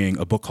started reading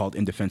a book called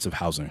In Defense of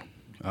Housing.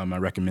 I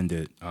recommend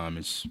it.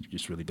 It's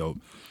just really dope.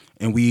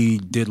 And we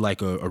did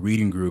like a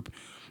reading group,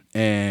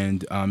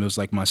 and it was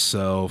like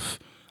myself,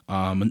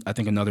 I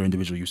think another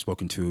individual you've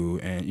spoken to,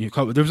 and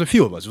there was a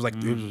few of us. It was like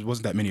there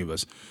wasn't that many of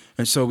us,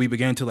 and so we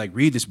began to like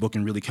read this book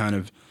and really kind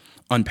of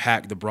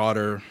unpack the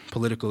broader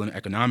political and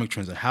economic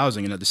trends in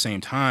housing. And at the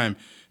same time,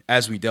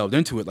 as we delved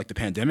into it, like the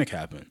pandemic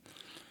happened,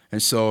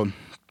 and so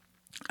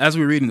as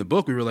we were reading the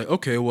book, we were like,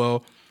 okay,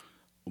 well,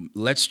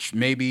 let's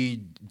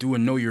maybe do a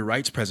Know Your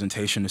Rights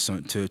presentation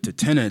to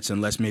tenants,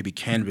 and let's maybe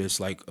canvass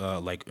like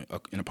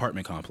an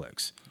apartment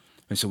complex.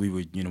 And so we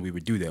would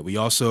do that. We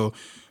also,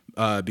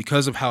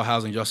 because of how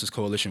Housing Justice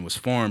Coalition was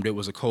formed, it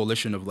was a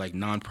coalition of like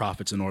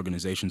nonprofits and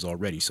organizations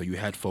already. So you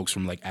had folks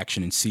from like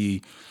Action and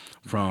C,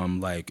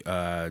 from like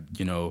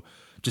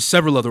just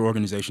several other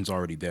organizations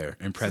already there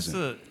and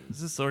present.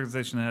 Is this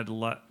organization that had a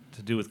lot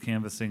to do with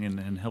canvassing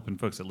and helping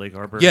folks at Lake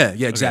Arbor? Yeah,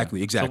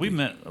 exactly. So we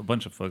met a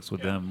bunch of folks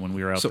with them when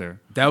we were out there.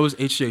 That was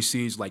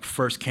HJC's like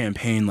first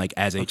campaign, like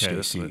as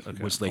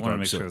HJC, which Lake Arbor. I want to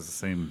make sure it's the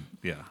same.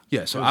 Yeah.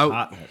 Yeah. So it was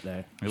hot that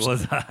day. It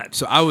was hot.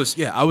 So I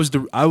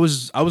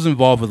was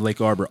involved with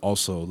Lake Arbor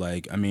also.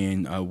 Like, I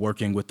mean,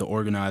 working with the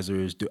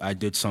organizers, I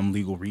did some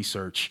legal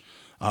research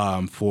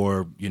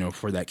for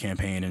that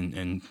campaign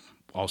and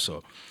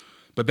also,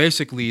 but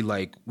basically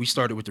like we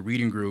started with the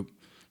reading group.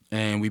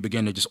 And we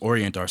began to just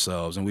orient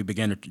ourselves, and we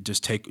began to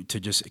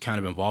just kind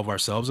of involve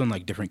ourselves in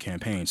like different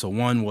campaigns. So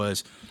one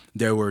was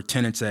there were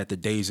tenants at the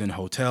Days Inn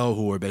Hotel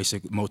who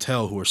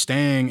were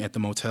staying at the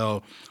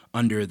motel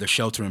under the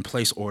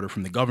shelter-in-place order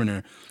from the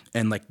governor,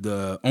 and like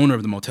the owner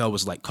of the motel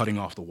was like cutting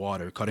off the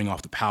water, cutting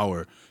off the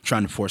power,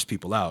 trying to force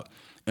people out.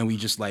 And we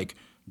just like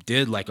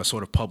did like a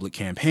sort of public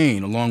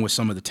campaign along with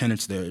some of the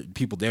tenants there,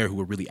 people there who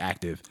were really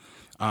active,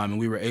 and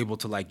we were able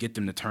to like get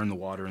them to turn the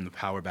water and the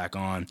power back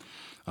on.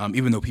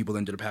 Even though people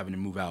ended up having to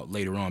move out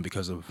later on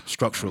because of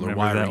structural or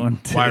wiring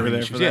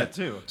issues. Yeah,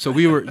 too. So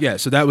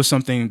so that was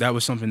something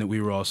that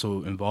we were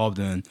also involved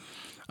in.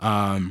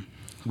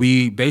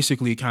 We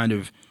basically kind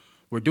of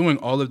were doing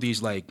all of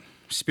these like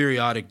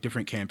periodic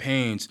different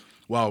campaigns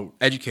while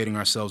educating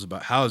ourselves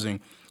about housing.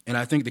 And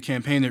I think the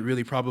campaign that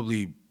really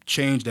probably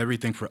changed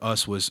everything for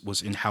us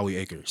was in Howie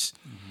Acres.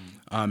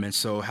 Mm-hmm. And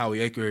so Howie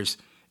Acres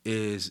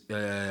is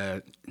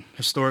a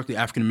historically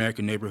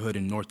African-American neighborhood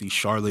in Northeast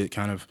Charlotte,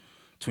 kind of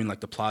between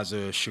like the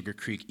Plaza, Sugar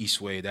Creek,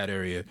 Eastway, that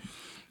area.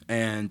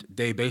 And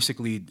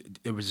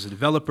it was a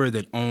developer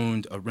that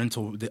owned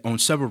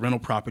several rental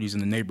properties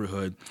in the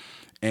neighborhood,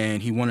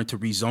 and he wanted to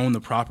rezone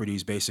the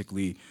properties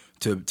basically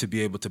to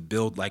be able to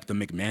build like the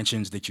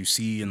McMansions that you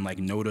see in like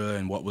Noda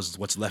and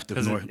what's left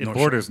of North. It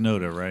borders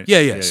Noda, right?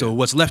 Yeah. So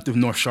what's left of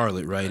North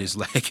Charlotte, right, is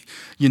like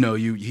he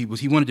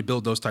wanted to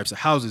build those types of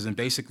houses, and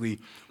basically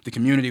the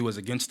community was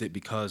against it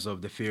because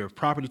of the fear of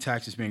property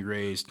taxes being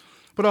raised,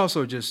 but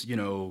also just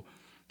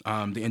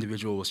the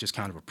individual was just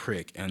kind of a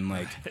prick, and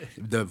like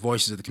the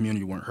voices of the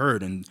community weren't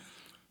heard. And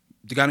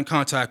they got in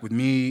contact with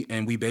me,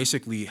 and we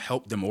basically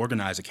helped them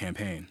organize a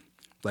campaign.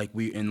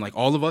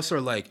 All of us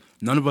are like,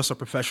 none of us are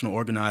professional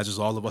organizers.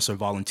 All of us are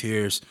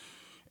volunteers,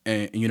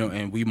 and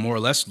and we more or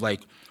less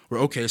like, we're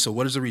okay. So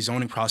what does the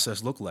rezoning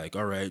process look like?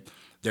 All right,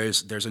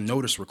 there's a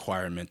notice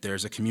requirement.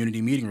 There's a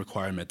community meeting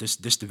requirement. This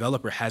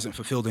developer hasn't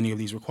fulfilled any of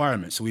these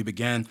requirements. So we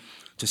began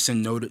to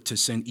send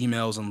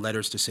emails and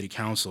letters to city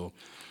council.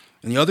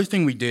 And the other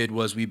thing we did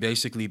was we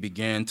basically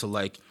began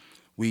to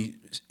we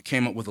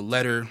came up with a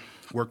letter,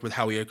 worked with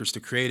Howie Acres to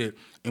create it,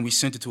 and we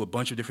sent it to a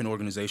bunch of different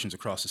organizations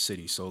across the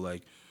city. So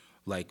like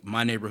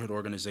my neighborhood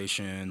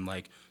organization,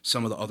 like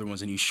some of the other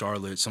ones in East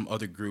Charlotte, some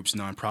other groups,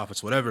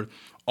 nonprofits, whatever,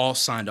 all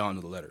signed on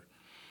to the letter.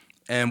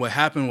 And what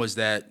happened was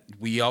that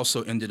we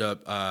also ended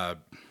up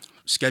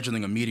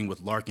scheduling a meeting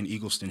with Larkin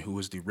Eagleston, who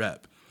was the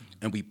rep.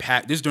 And we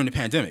packed, this is during the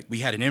pandemic, we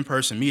had an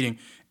in-person meeting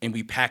and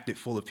we packed it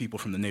full of people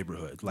from the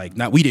neighborhood. Like,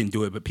 not we didn't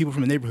do it, but people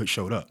from the neighborhood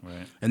showed up.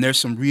 Right. And there's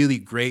some really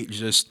great,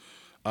 just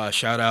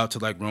shout out to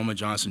like Roma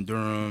Johnson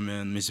Durham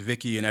and Miss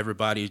Vicky and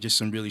everybody, just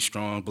some really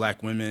strong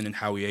black women in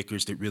Howie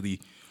Acres that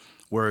really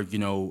were,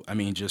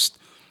 just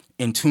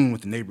in tune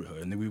with the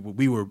neighborhood. And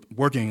we were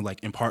working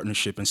like in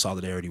partnership and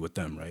solidarity with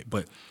them, right?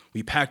 But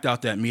we packed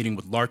out that meeting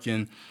with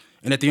Larkin,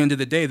 and at the end of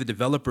the day, the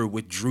developer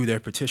withdrew their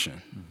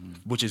petition,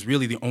 which is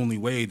really the only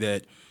way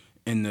that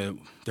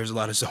there's a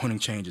lot of zoning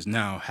changes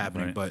now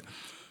happening, right. But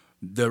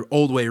the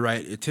old way,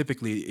 right,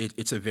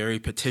 it's a very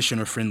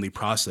petitioner-friendly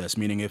process,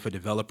 meaning if a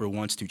developer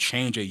wants to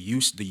change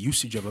the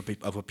usage of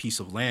a piece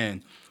of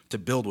land to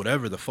build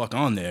whatever the fuck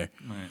on there,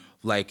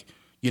 right.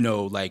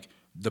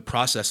 The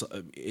process,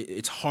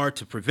 it's hard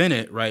to prevent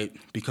it, right?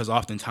 Because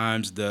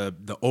oftentimes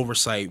the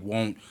oversight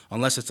won't,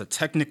 unless it's a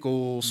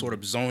technical sort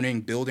of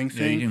zoning building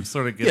thing. You can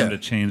sort of get them to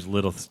change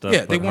little stuff, they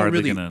but won't hardly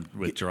really going to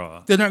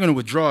withdraw. They're not going to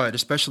withdraw it,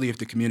 especially if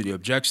the community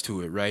objects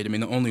to it, right? I mean,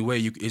 the only way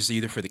is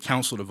either for the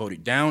council to vote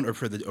it down or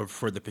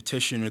for the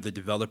petition or the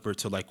developer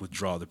to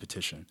withdraw the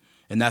petition,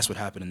 and that's what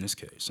happened in this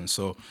case. And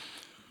so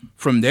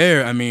from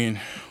there, I mean,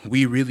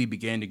 we really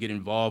began to get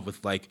involved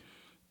with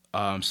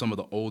some of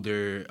the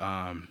older.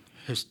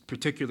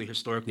 Particularly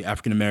historically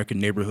African-American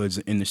neighborhoods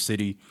in the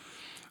city.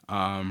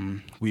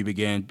 We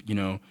began,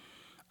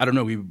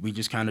 we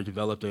just kind of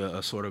developed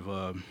a sort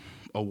of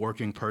a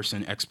working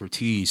person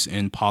expertise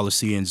in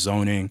policy and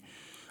zoning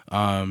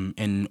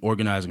and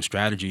organizing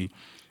strategy.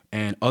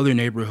 And other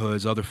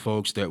neighborhoods, other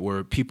folks that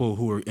were people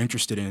who were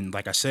interested in,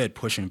 like I said,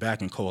 pushing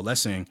back and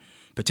coalescing,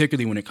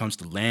 particularly when it comes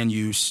to land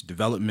use,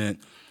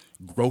 development,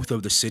 growth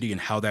of the city, and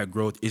how that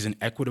growth isn't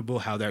equitable,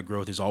 how that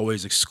growth is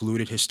always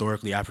excluded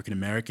historically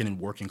African-American and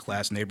working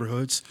class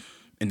neighborhoods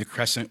in the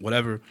Crescent,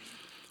 whatever.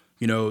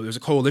 There's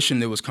a coalition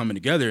that was coming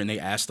together, and they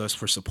asked us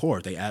for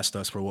support. They asked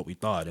us for what we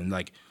thought. And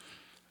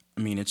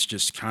it's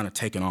just kind of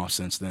taken off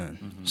since then.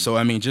 Mm-hmm.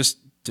 So, just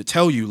to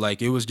tell you,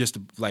 it was just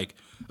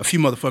a few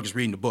motherfuckers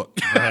reading the book.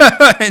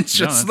 Right. and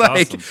just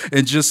awesome.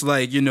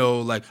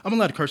 I'm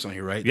allowed to curse on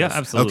here, right? Yeah,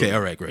 absolutely. Okay,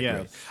 all right, great.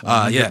 Yeah.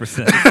 Yeah. It's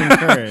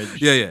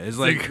encouraged.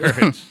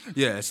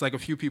 Yeah, it's it's like a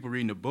few people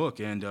reading the book.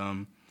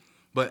 And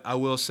but I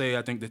will say,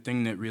 I think the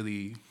thing that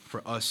really,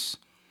 for us,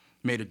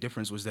 made a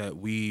difference was that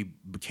we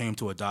became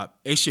to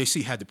adopt,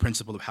 HJC had the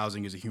principle of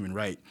housing as a human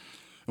right.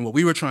 And what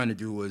we were trying to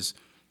do was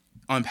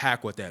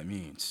unpack what that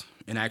means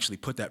and actually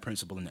put that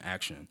principle into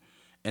action.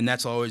 And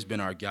that's always been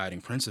our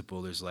guiding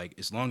principle, is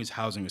as long as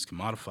housing is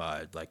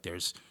commodified,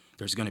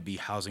 there's going to be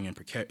housing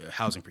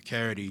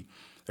precarity,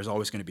 there's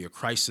always going to be a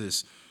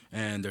crisis,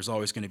 and there's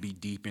always going to be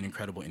deep and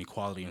incredible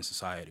inequality in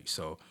society.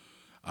 So,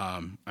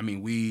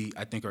 we,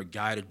 I think, are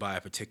guided by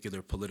a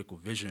particular political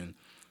vision,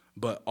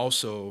 but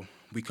also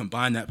we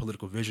combine that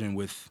political vision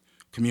with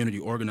community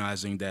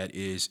organizing that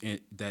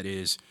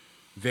is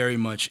very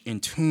much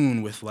in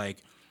tune with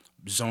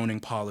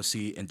zoning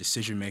policy and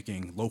decision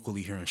making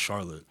locally here in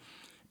Charlotte.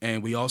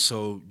 And we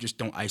also just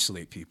don't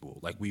isolate people.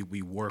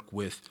 We work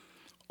with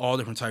all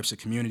different types of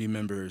community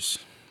members,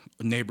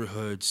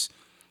 neighborhoods,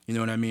 you know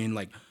what I mean?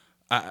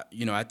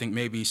 I think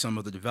maybe some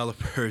of the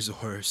developers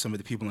or some of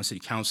the people on city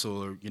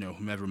council or,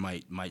 whomever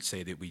might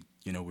say that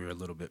we're a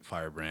little bit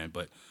firebrand,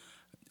 but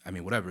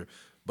whatever.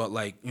 But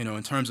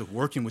in terms of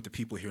working with the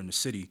people here in the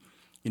city,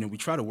 we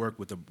try to work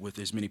with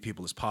as many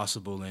people as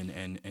possible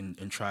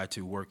and try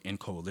to work in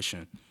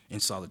coalition, in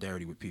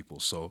solidarity with people.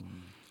 So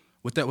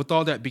with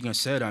all that being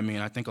said,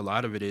 I think a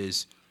lot of it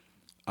is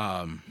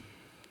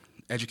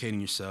educating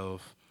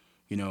yourself,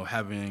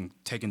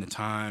 taking the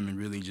time and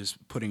really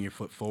just putting your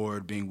foot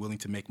forward, being willing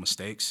to make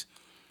mistakes,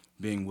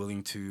 being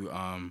willing to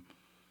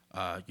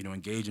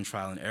engage in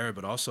trial and error,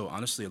 but also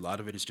honestly a lot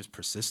of it is just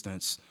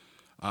persistence.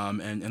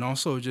 And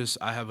also just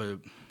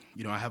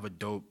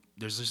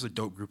there's just a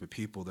dope group of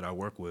people that I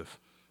work with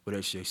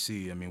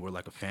HJC. We're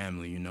like a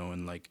family,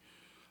 and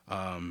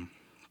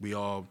we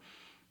all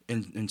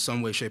in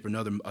some way, shape, or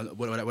another.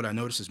 What I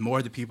notice is more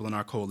of the people in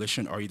our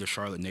coalition are either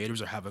Charlotte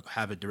natives or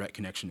have a direct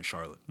connection to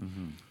Charlotte.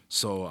 Mm-hmm.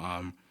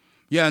 So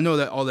Yeah, I know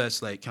that all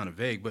that's like kind of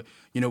vague, but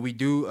we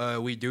do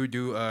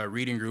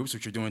reading groups,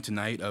 which we're doing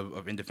tonight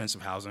of in defense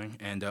of housing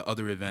and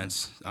other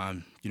events.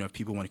 If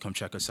people want to come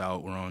check us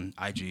out, we're on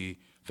IG,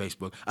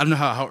 Facebook. I don't know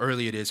how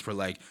early it is for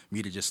like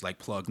me to just like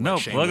plug. No,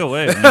 like, plug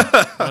away, man.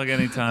 Plug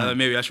anytime.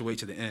 Maybe I should wait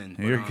to the end.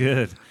 You're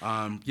good.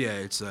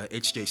 It's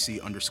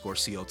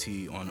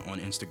HJC_CLT on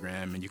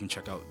Instagram, and you can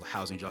check out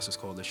Housing Justice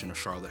Coalition or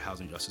Charlotte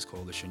Housing Justice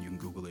Coalition. You can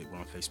Google it. We're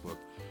on Facebook.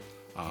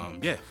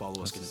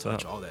 Follow us, get in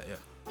touch, all that. Yeah.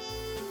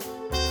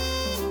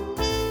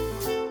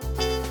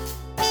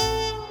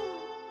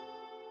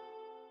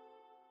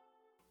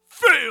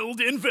 Failed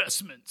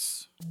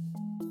investments.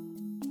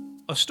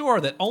 A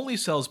store that only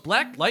sells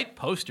black light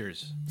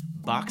posters.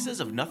 Boxes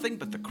of nothing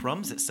but the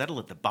crumbs that settle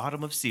at the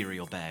bottom of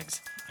cereal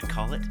bags. I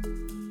call it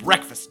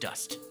breakfast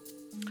dust.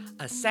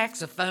 A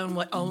saxophone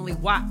what only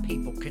white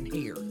people can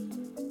hear.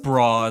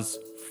 Bras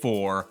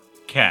for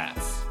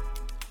cats.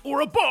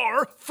 Or a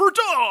bar for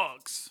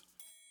dogs.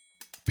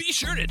 Be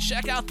sure to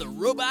check out the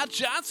Robot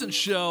Johnson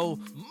Show,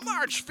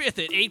 March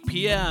 5th at 8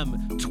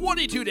 p.m.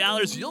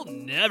 $22 you'll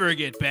never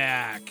get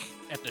back.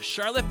 At the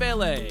Charlotte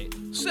Ballet,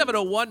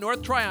 701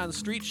 North Tryon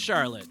Street,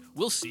 Charlotte.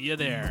 We'll see you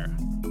there.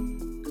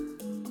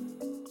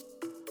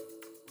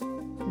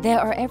 There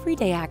are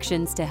everyday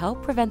actions to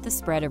help prevent the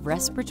spread of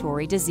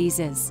respiratory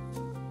diseases.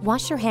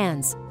 Wash your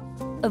hands.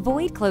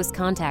 Avoid close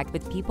contact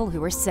with people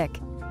who are sick.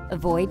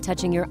 Avoid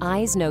touching your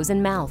eyes, nose,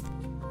 and mouth.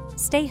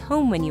 Stay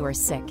home when you are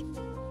sick.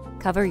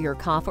 Cover your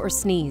cough or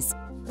sneeze.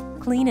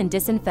 Clean and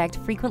disinfect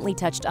frequently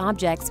touched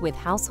objects with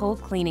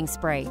household cleaning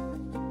spray.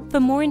 For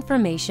more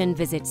information,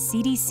 visit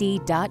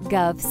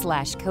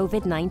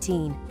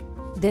cdc.gov/COVID-19.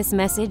 This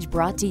message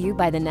brought to you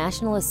by the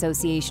National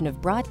Association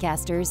of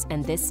Broadcasters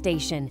and this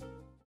station.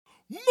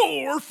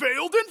 More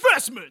failed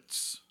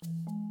investments.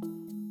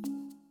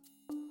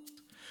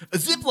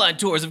 Zipline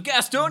tours of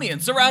Gastonia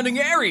and surrounding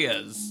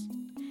areas.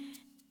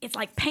 It's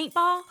like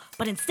paintball,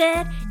 but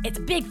instead, it's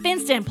a big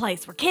fenced-in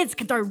place where kids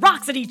can throw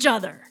rocks at each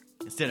other.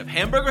 Instead of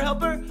hamburger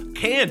helper,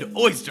 canned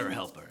oyster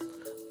helper.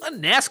 A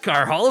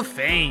NASCAR Hall of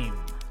Fame.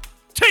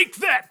 Take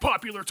that,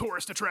 popular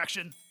tourist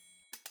attraction.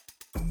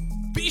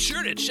 Be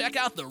sure to check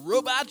out the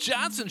Robot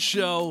Johnson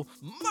Show,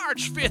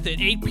 March 5th at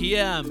 8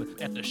 p.m.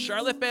 at the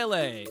Charlotte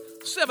Ballet,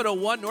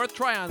 701 North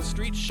Tryon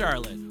Street,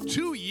 Charlotte.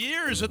 2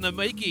 years in the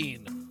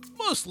making.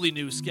 Mostly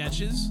new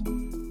sketches.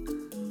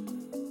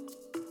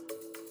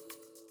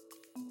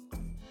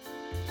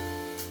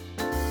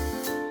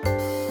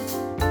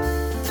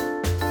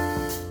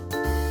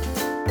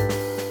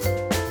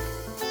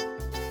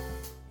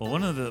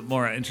 One of the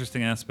more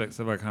interesting aspects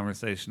of our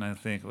conversation, I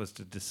think, was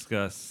to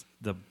discuss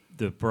the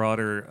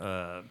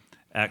broader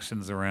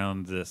actions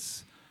around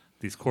these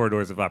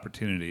corridors of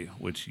opportunity,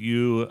 which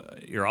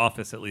your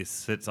office at least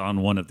sits on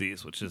one of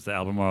these, which is the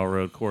Albemarle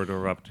Road Corridor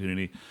of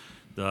Opportunity.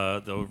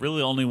 The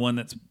really only one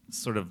that's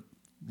sort of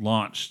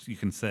launched, you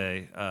can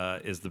say,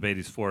 is the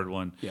Beatties Ford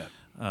one. Yeah.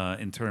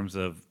 In terms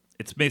of,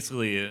 it's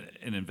basically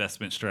an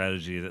investment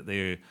strategy that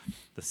the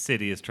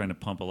city is trying to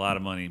pump a lot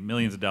of money, tens of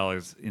millions of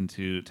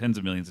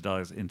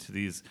dollars into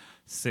these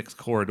 6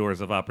 corridors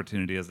of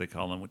opportunity, as they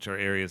call them, which are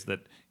areas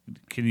that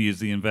can use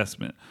the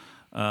investment.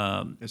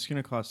 It's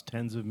going to cost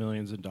tens of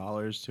millions of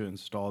dollars to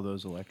install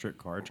those electric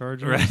car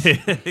chargers.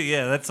 Right.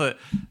 Yeah,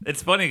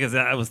 it's funny because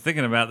I was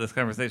thinking about this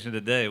conversation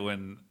today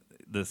when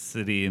the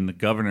city and the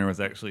governor was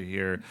actually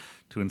here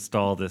to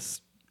install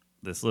this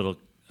little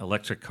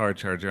electric car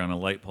charger on a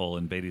light pole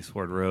in Beatties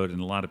Ford Road,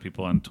 and a lot of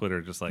people on Twitter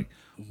are just like,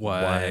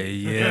 Why?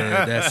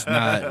 Yeah, that's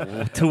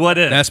not to what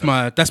end? That's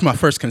my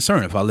first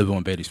concern if I live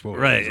on Beatties Ford.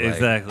 Right, like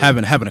exactly.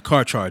 Having a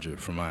car charger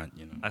for my,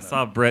 I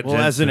saw Brett Well,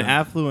 Jensen. as an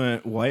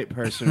affluent white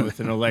person with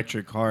an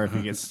electric car, if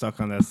you get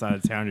stuck on that side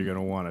of town, you're going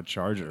to want a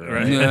charger, right?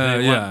 Right.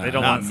 They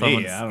don't Not want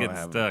someone me. I don't to get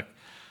have stuck.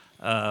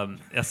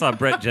 I saw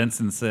Brett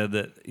Jensen said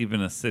that even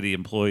a city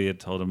employee had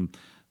told him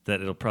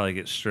that it'll probably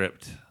get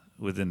stripped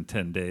within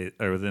 10 days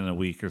or within a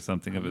week or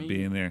something of it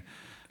being there.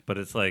 But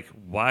it's like,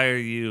 why are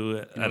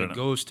you? I don't know. It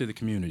goes to the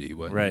community,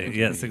 Right?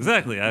 Yes,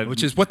 exactly.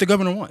 Which is what the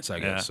governor wants, I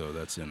guess. So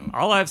that's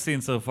all I've seen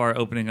so far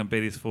opening up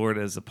Beatties Ford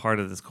as a part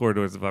of this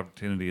corridors of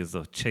opportunity is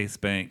the Chase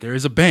Bank. There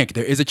is a bank.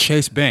 There is a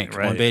Chase Bank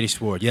on Beatties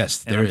Ford.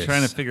 Yes, and there I'm is.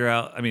 trying to figure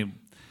out. I mean,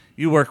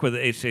 you work with the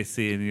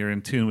HJC and you're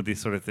in tune with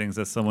these sort of things.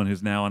 As someone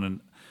who's now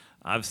on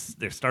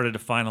they're started to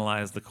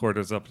finalize the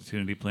corridors of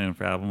opportunity plan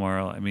for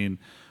Albemarle. I mean,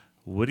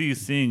 what are you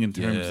seeing in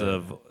terms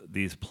of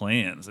these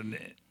plans? And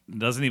it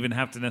doesn't even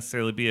have to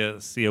necessarily be a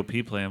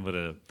COP plan,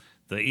 but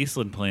the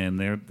Eastland plan.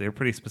 They're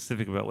pretty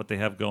specific about what they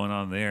have going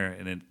on there,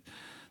 and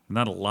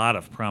not a lot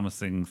of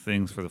promising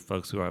things for the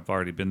folks who have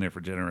already been there for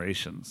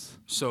generations.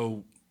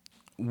 So,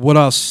 what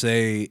I'll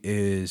say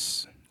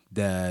is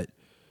that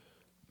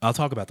I'll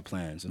talk about the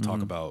plans and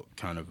talk about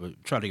try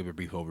to give a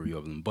brief overview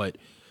of them, but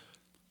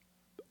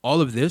all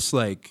of this,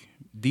 like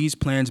these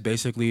plans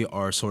basically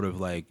are sort of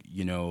like,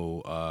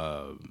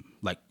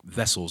 like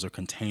vessels or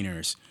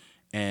containers,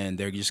 and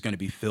they're just going to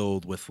be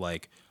filled with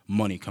like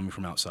money coming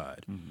from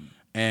outside.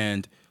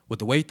 And with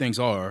the way things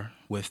are,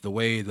 with the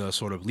way the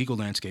sort of legal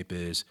landscape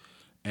is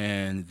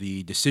and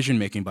the decision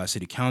making by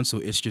city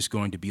council, it's just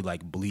going to be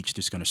like bleach,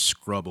 just going to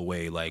scrub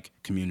away like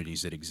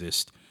communities that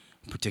exist,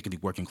 particularly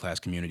working class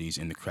communities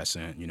in the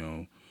Crescent,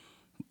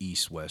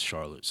 East, West,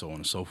 Charlotte, so on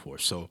and so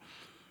forth. So,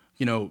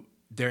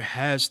 there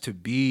has to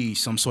be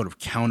some sort of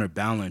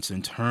counterbalance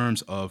in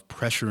terms of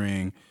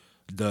pressuring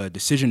the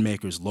decision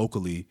makers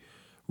locally,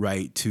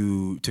 right,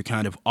 to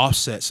kind of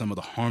offset some of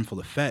the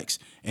harmful effects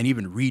and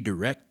even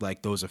redirect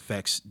like those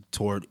effects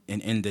toward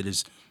an end that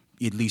is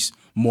at least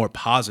more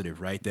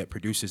positive, right, that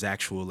produces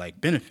actual like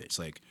benefits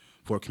like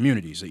for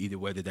communities, either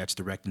whether that's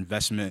direct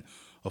investment,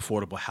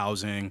 affordable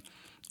housing,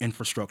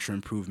 infrastructure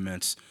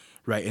improvements,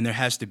 right? And there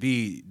has to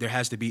be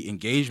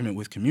engagement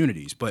with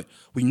communities. But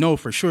we know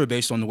for sure,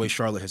 based on the way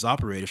Charlotte has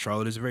operated,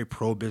 Charlotte is a very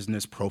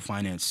pro-business,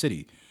 pro-finance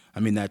city. I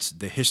mean, that's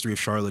the history of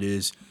Charlotte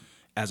is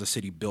as a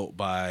city built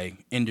by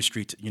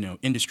industry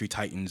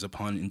titans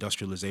upon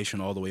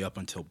industrialization all the way up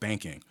until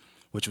banking,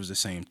 which was the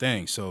same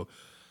thing. So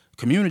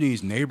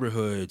communities,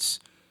 neighborhoods,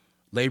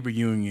 labor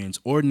unions,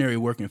 ordinary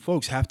working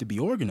folks have to be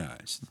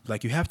organized.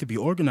 Like, you have to be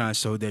organized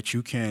so that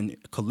you can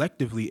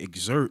collectively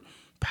exert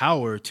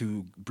power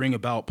to bring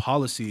about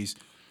policies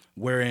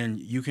wherein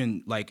you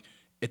can, like,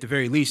 at the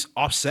very least,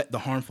 offset the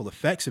harmful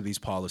effects of these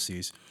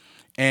policies,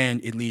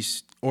 and at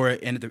least,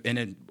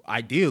 and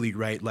ideally,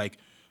 right, like,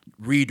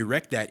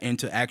 redirect that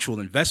into actual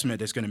investment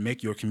that's going to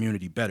make your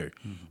community better.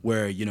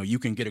 Where you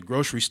can get a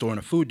grocery store in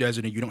a food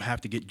desert and you don't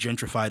have to get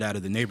gentrified out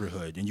of the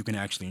neighborhood, and you can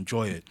actually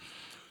enjoy it.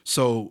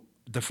 So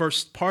the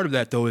first part of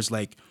that, though, is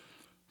like,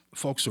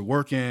 folks are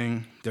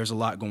working, there's a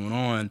lot going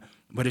on,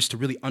 but it's to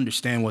really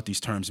understand what these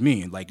terms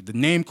mean. Like, the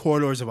name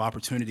corridors of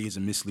opportunity is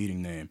a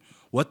misleading name.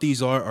 What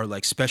these are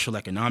like special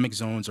economic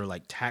zones or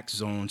like tax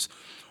zones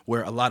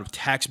where a lot of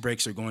tax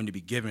breaks are going to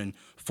be given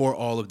for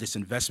all of this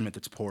investment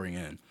that's pouring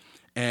in.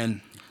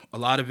 And a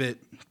lot of at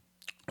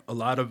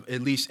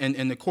least,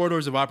 and the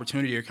corridors of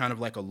opportunity are kind of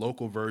like a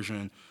local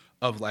version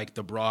of like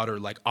the broader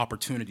like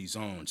opportunity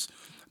zones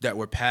that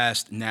were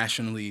passed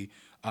nationally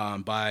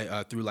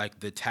through like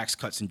the Tax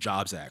Cuts and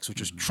Jobs Act,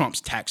 which is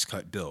Trump's tax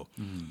cut bill.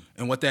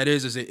 And what that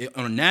is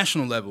on a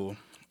national level,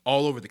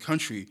 all over the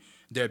country,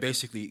 there are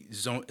basically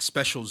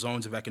special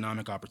zones of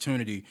economic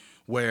opportunity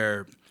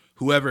where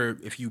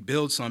if you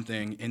build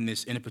something in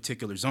a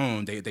particular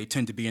zone, they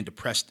tend to be in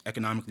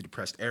economically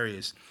depressed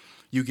areas.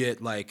 You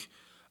get like,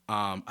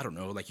 I don't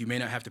know, like, you may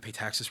not have to pay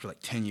taxes for like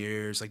 10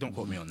 years. Like, don't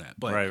quote me on that.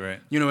 But right.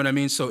 You know what I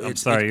mean? So I'm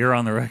sorry, you're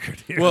on the record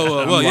here.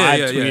 Well, yeah.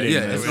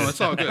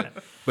 It's all good.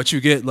 But you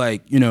get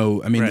like,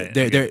 Right.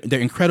 they're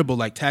incredible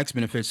like tax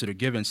benefits that are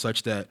given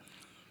such that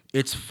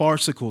it's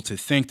farcical to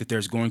think that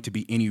there's going to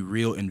be any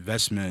real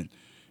investment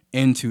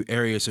into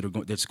areas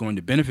that's going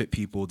to benefit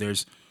people.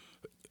 There's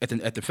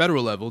at the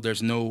federal level,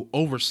 there's no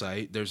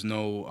oversight. There's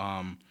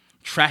no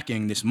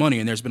tracking this money,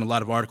 and there's been a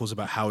lot of articles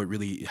about how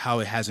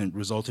it hasn't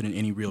resulted in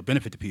any real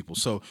benefit to people.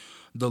 So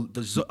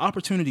the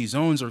opportunity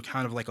zones are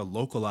kind of like a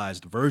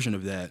localized version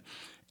of that,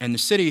 and the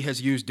city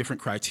has used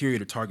different criteria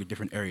to target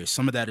different areas.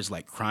 Some of that is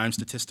like crime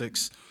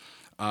statistics,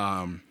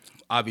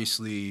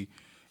 obviously,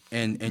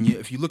 and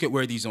if you look at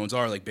where these zones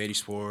are, like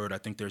Beatty-Ford, I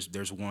think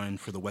there's one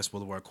for the West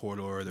Boulevard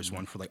corridor. There's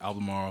one for like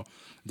Albemarle.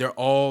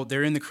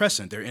 They're in the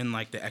Crescent. They're in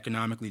like the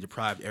economically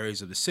deprived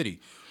areas of the city.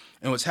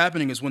 And what's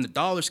happening is when the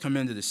dollars come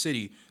into the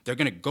city, they're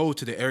going to go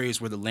to the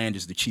areas where the land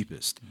is the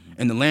cheapest.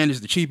 And the land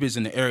is the cheapest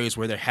in the areas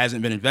where there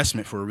hasn't been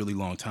investment for a really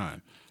long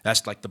time.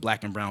 That's like the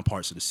black and brown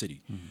parts of the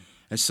city.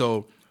 And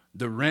so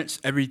the rents,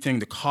 everything,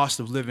 the cost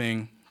of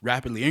living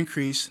rapidly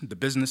increase. The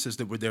businesses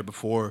that were there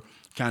before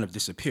kind of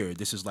disappeared.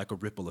 This is like a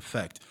ripple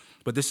effect.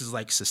 But this is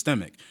like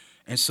systemic.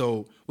 And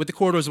so with the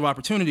corridors of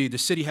opportunity, the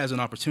city has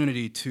an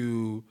opportunity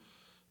to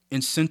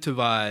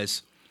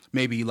incentivize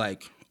maybe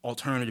like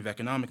alternative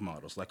economic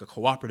models, like a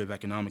cooperative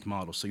economic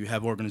model. So you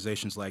have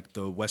organizations like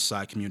the West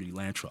Side Community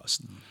Land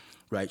Trust,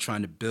 right,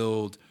 trying to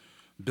build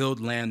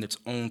land that's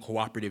owned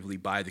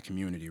cooperatively by the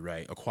community,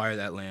 right, acquire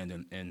that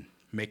land and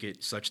make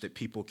it such that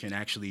people can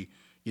actually,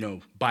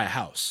 buy a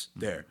house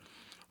there,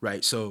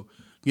 right? So,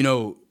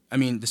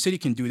 the city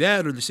can do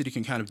that, or the city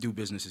can kind of do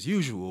business as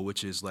usual,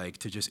 which is like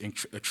to just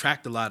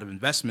attract a lot of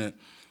investment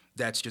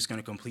that's just going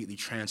to completely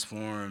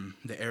transform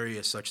the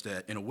area such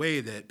that in a way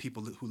that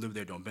people who live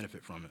there don't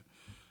benefit from it.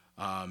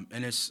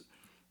 And it's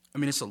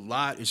a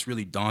lot. It's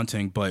really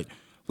daunting. But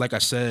like I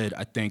said,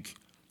 I think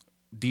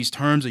these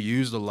terms are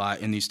used a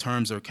lot, and these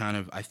terms are kind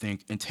of, I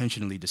think,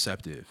 intentionally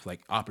deceptive. Like,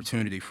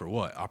 opportunity for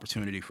what?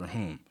 Opportunity for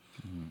whom?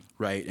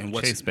 Right? And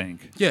what's Chase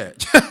Bank? Yeah,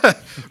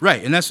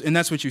 right. And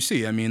that's what you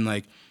see. I mean,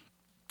 like,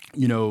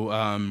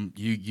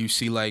 you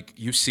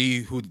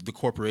see who the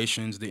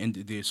corporations,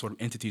 the sort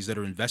of entities that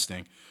are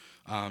investing,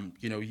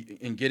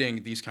 in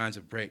getting these kinds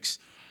of breaks,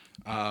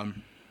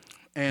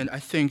 and I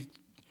think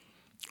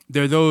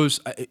there are those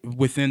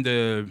within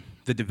the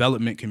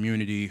development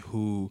community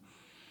who,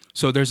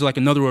 so there's like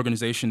another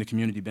organization, the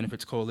Community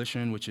Benefits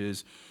Coalition, which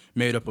is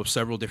made up of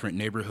several different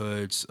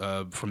neighborhoods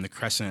from the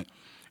Crescent,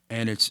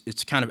 and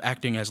it's kind of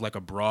acting as like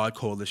a broad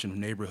coalition of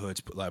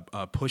neighborhoods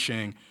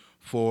pushing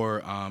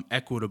for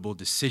equitable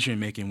decision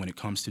making when it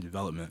comes to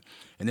development.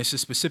 And this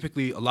is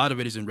specifically, a lot of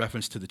it is in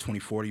reference to the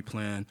 2040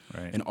 plan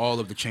and all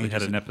of the changes. We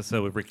had an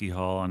episode with Ricky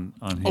Hall on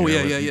here. Oh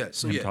yeah.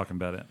 So him talking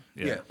about it.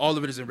 Yeah, all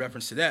of it is in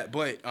reference to that.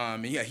 But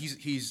yeah,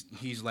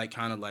 he's like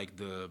kind of like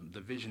the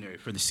visionary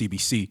for the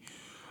CBC.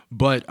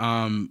 But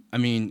I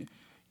mean,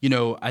 you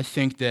know, I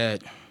think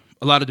that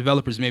a lot of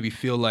developers maybe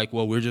feel like,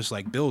 well, we're just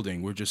like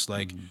building, we're just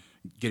like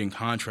getting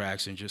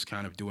contracts and just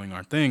kind of doing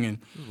our thing, and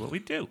this is what we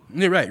do.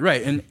 Yeah,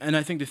 right. And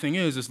I think the thing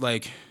is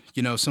like,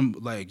 you know, some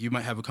like you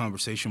might have a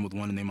conversation with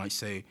one and they might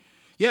say,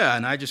 yeah,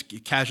 and I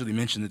just casually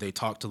mentioned that they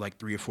talked to like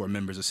 3 or 4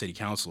 members of city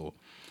council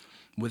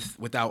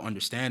without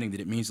understanding that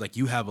it means like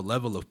you have a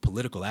level of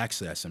political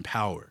access and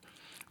power,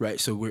 right?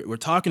 So we're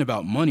talking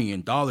about money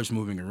and dollars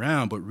moving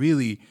around, but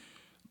really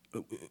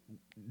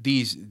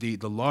the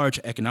large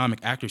economic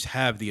actors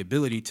have the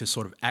ability to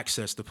sort of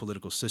access the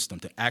political system,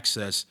 to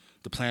access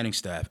the planning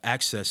staff,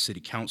 access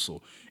city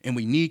council. And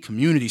we need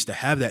communities to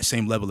have that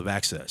same level of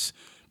access.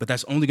 But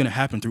that's only going to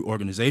happen through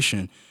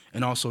organization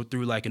and also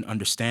through like an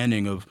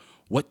understanding of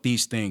what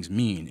these things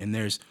mean. And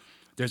there's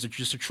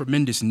just a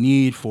tremendous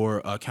need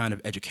for a kind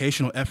of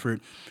educational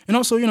effort. And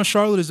also, you know,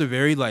 Charlotte is a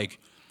very like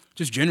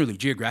just generally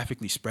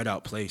geographically spread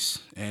out place,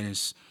 and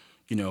it's,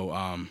 you know,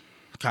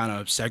 kind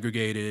of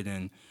segregated.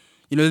 And,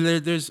 you know,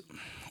 there's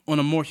on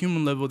a more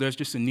human level, there's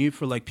just a need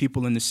for like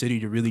people in the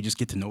city to really just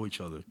get to know each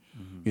other.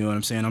 You know what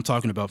I'm saying? I'm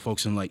talking about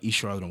folks in like East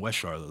Charlotte and West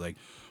Charlotte. Like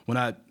when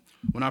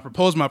I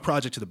proposed my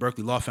project to the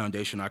Berkeley Law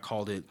Foundation, I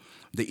called it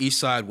the East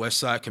Side, West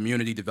Side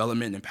Community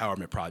Development and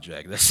Empowerment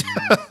Project. That's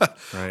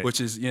right. Which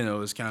is, you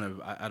know, is kind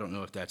of, I don't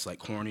know if that's like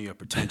corny or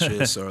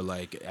pretentious or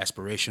like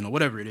aspirational,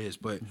 whatever it is.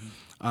 But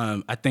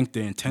I think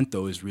the intent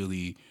though is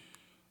really,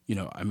 you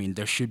know, I mean,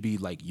 there should be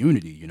like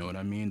unity, you know what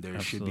I mean? There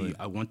Absolutely. should be,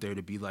 I want there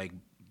to be like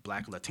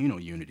Black Latino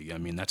unity. I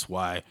mean, that's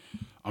why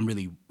I'm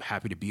really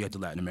happy to be at the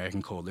Latin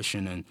American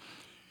Coalition and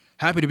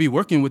happy to be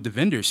working with the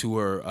vendors who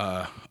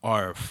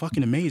are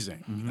fucking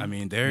amazing. I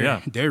mean,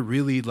 they're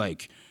really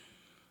like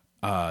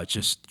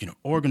just, you know,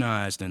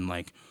 organized and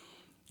like,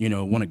 you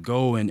know, want to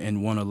go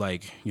and want to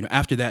like, you know,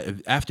 after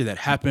that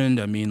happened,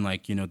 I mean,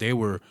 like, you know, they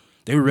were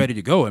ready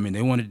to go. I mean,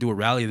 they wanted to do a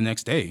rally the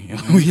next day.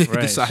 We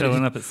decided,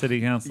 showing up at city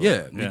council.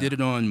 Yeah, we did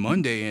it on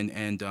Monday,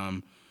 and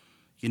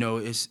you know,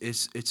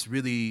 it's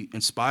really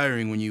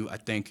inspiring when you, I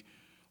think,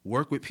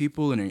 work with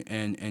people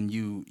and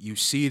you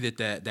see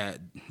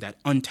that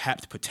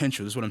untapped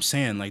potential. This is what I'm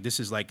saying. Like, this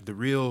is like the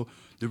real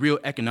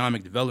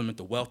economic development,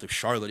 the wealth of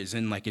Charlotte is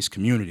in like its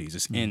communities.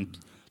 It's in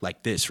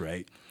like this,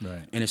 right?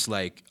 Right. And it's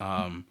like,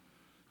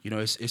 you know,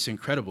 it's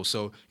incredible.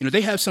 So, you know,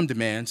 they have some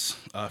demands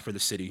for the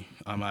city.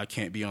 I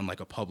can't be on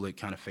like a public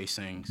kind of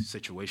facing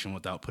situation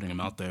without putting them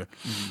out there.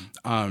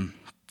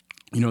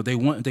 You know, they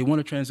want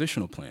a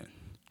transitional plan.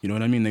 You know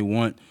what I mean? They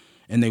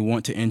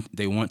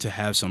want to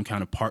have some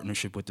kind of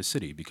partnership with the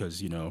city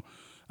because, you know,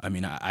 I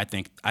mean, I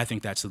think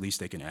that's the least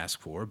they can ask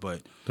for.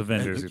 But the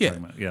vendors you're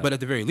talking about, yeah. But at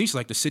the very least,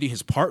 like the city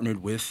has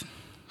partnered with,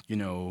 you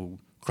know,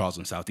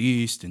 Crosland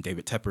Southeast and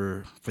David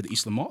Tepper for the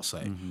Eastland Mall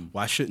site.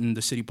 Why shouldn't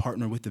the city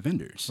partner with the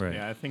vendors? Right.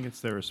 Yeah, I think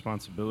it's their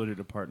responsibility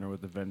to partner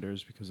with the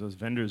vendors because those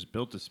vendors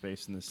built a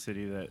space in the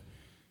city that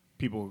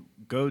people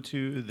go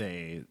to.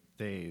 They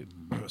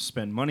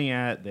spend money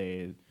at.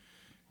 They,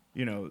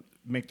 you know,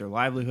 make their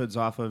livelihoods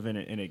off of, and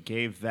it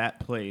gave that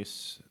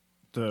place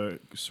the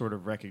sort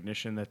of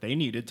recognition that they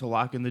needed to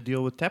lock in the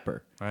deal with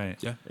Tepper. Right.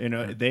 Yeah. You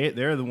know,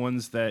 they're the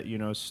ones that, you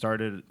know,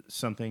 started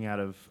something out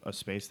of a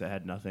space that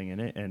had nothing in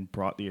it and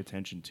brought the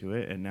attention to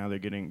it, and now they're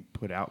getting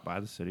put out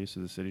by the city, so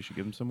the city should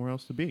give them somewhere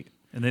else to be.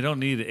 And they don't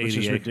need 80 Which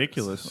is acres,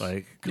 ridiculous.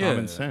 Like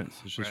Common sense.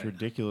 It's just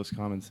ridiculous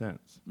common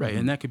sense. Right,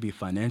 and that could be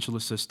financial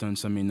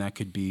assistance. I mean, that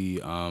could be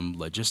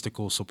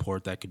logistical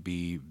support. That could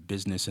be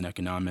business and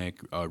economic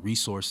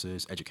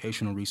resources,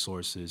 educational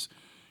resources.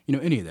 You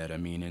know, any of that. I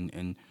mean,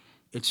 and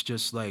it's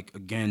just like,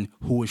 again,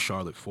 who is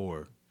Charlotte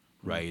for,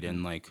 right?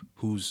 And like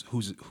who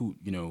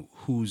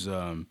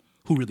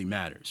really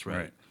matters,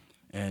 right?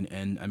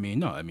 And I mean,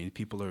 no, I mean,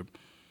 people are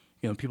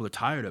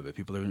tired of it.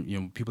 People are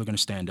going to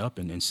stand up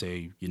and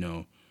say, you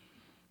know,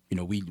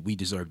 we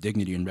deserve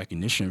dignity and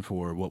recognition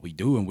for what we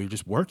do, and we're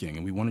just working,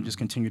 and we want to just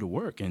continue to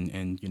work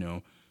and you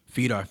know,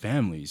 feed our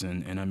families.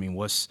 And I mean,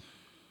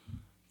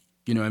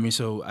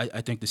 so I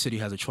think the city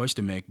has a choice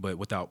to make, but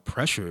without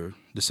pressure,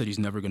 the city's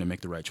never going to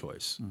make the right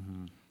choice.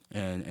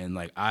 And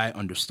like, I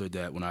understood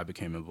that when I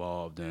became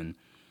involved, and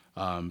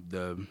I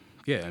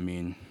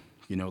mean,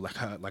 you know,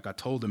 like I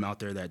told them out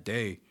there that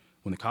day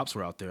when the cops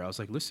were out there, I was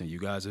like, listen, you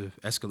guys have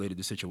escalated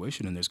the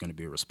situation, and there's going to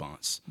be a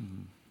response.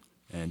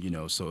 And, you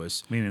know, so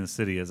it's... Meaning the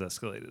city has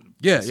escalated.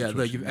 Yeah,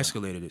 like you've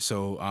escalated it.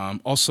 So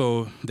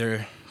also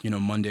there, you know,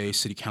 Monday,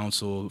 City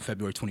Council,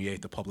 February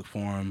 28th, the public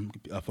forum,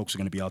 folks are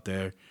going to be out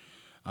there.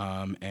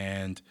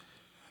 And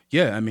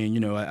yeah, I mean, you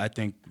know, I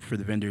think for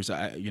the vendors,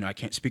 I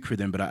can't speak for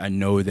them, but I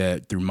know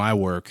that through my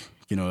work,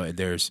 you know,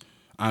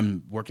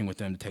 I'm working with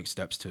them to take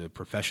steps to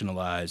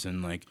professionalize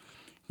and like,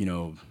 you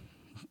know,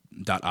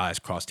 dot I's,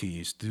 cross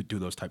T's, do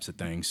those types of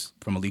things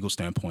from a legal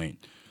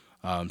standpoint.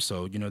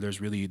 So, you know, there's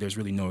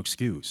really no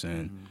excuse.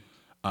 And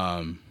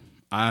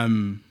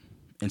I'm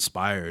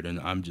inspired, and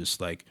I'm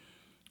just like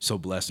so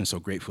blessed and so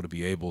grateful to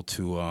be able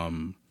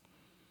to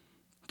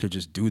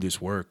just do this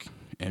work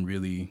and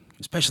really,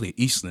 especially at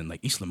Eastland. Like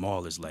Eastland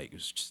Mall is like,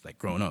 it's just like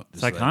growing up.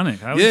 It's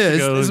iconic. Like,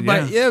 that's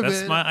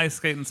man. My ice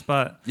skating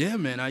spot. Yeah,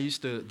 man. I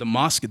used to the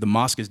mosque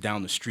is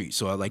down the street.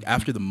 So like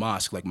after the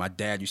mosque, like my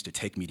dad used to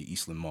take me to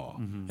Eastland Mall,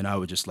 and I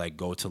would just like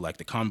go to like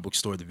the comic book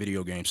store, the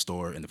video game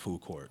store, and the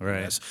food court.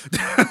 Right.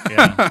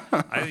 Yeah.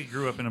 I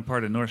grew up in a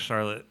part of North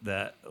Charlotte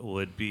that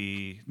would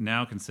be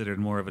now considered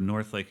more of a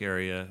North Lake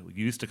area. We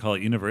used to call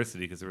it University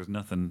because there was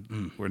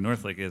nothing where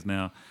North Lake is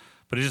now.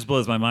 But it just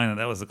blows my mind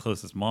that was the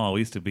closest mall.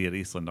 We used to be at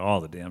Eastland all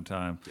the damn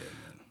time. Yeah,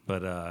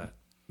 but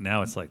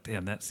now it's like,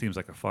 damn, that seems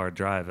like a far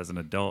drive as an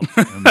adult.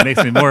 And it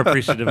makes me more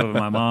appreciative of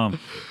my mom.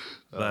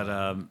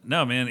 But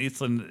no, man,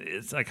 Eastland,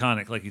 it's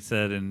iconic, like you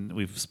said, and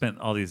we've spent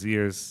all these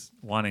years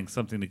wanting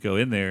something to go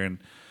in there. And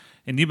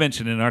you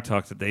mentioned in our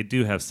talks that they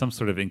do have some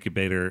sort of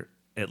incubator,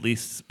 at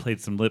least played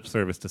some lip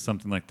service to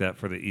something like that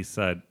for the East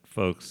Side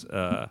folks,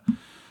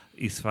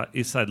 East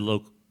Side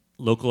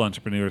local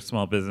entrepreneurs,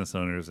 small business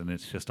owners, and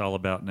it's just all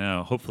about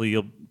now. Hopefully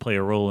you'll play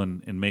a role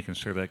in making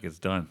sure that gets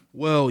done.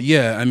 Well,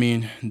 yeah, I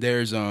mean,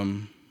 there's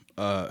how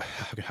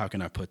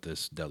can I put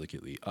this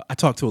delicately? I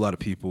talk to a lot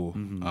of people,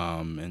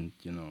 and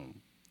you know,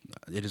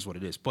 it is what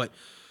it is. But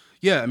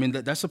yeah, I mean,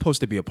 that's supposed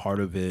to be a part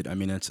of it. I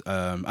mean, it's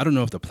I don't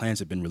know if the plans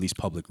have been released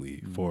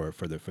publicly for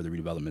the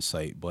redevelopment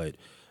site, but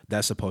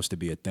that's supposed to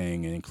be a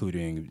thing,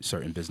 including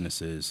certain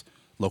businesses,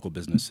 local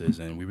businesses,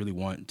 and we really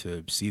want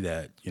to see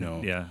that, you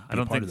know. Yeah, I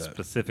don't think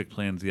specific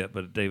plans yet,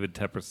 but David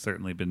Tepper's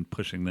certainly been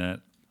pushing that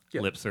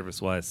lip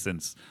service wise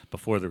since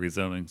before the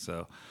rezoning.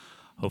 So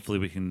hopefully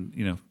we can,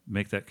 you know,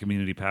 make that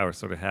community power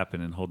sort of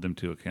happen and hold them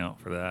to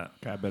account for that.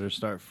 I better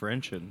start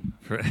Frenching.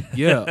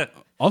 Yeah.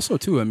 Also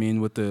too, I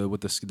mean, with the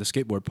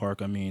skateboard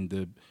park, I mean,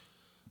 the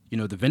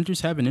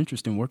vendors have an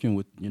interest in working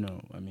with, you know,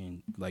 I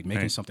mean, like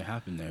making something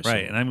happen there.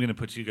 Right, and I'm going to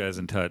put you guys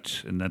in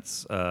touch, and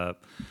that's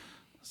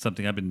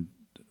something I've been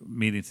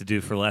meeting to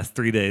do for the last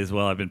 3 days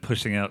while I've been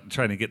pushing out,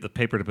 trying to get the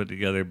paper to put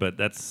together. But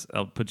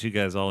I'll put you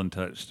guys all in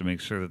touch to make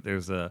sure that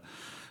there's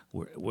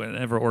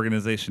whatever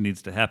organization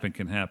needs to happen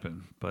can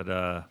happen.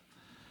 But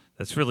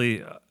that's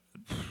really,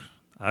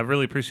 I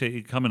really appreciate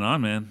you coming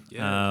on, man.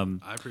 Yeah,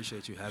 I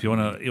appreciate you having me.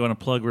 If you want to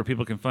plug where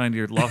people can find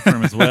your law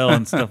firm as well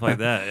and stuff like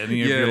that,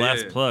 any of your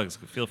last plugs,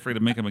 feel free to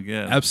make them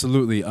again.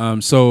 Absolutely.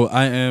 So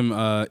I am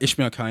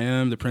Ismaail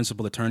Qaiyim, the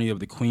principal attorney of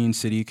the Queen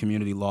City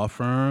Community Law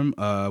Firm.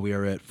 We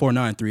are at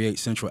 4938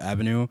 Central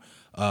Avenue,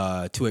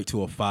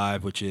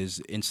 28205, which is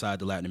inside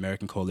the Latin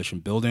American Coalition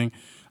building.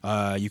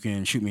 You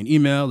can shoot me an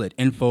email at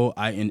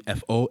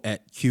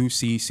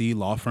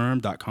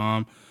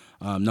info@qcclawfirm.com.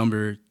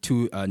 Number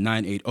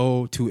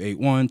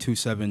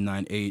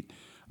 980-281-2798.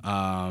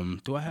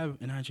 Do I have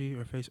an IG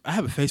or Facebook? I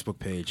have a Facebook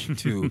page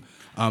too.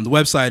 The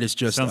website is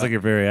just sounds like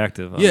you're very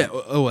active. Yeah.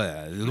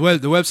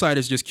 The website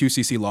is just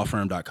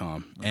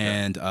qcclawfirm.com. Okay.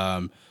 And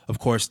of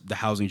course the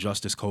Housing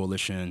Justice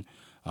Coalition,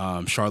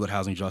 Charlotte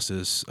Housing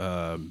Justice,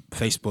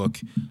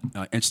 Facebook,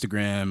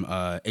 Instagram,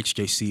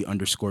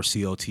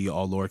 HJC_CLT,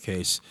 all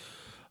lowercase.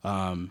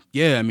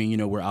 Yeah, I mean, you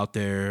know, we're out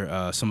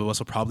there. Some of us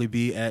will probably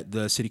be at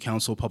the City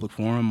Council Public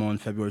Forum on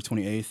February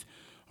 28th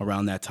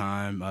around that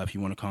time. If you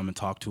want to come and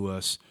talk to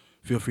us,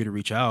 feel free to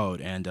reach out.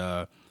 And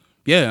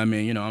yeah, I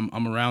mean, you know,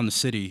 I'm around the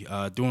city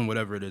doing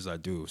whatever it is I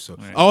do. So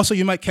also,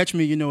 you might catch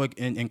me, you know,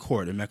 in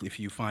court, if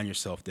you find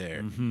yourself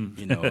there,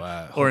 you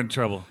know, or in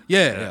trouble.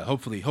 Yeah.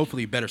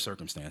 Hopefully better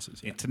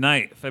circumstances. Yeah.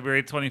 Tonight,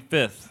 February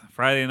 25th,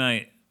 Friday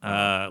night.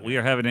 We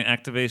are having an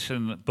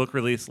activation book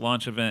release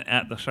launch event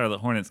at the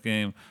Charlotte Hornets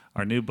game.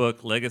 Our new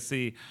book,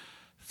 Legacy,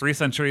 3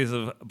 Centuries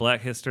of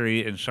Black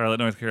History in Charlotte,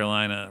 North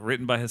Carolina,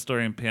 written by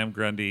historian Pam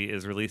Grundy,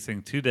 is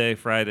releasing today,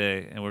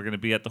 Friday, and we're going to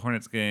be at the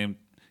Hornets game.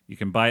 You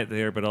can buy it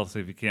there, but also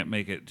if you can't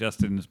make it,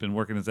 Justin has been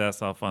working his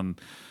ass off on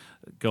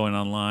going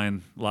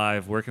online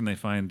live. Where can they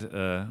find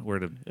where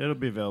to? It'll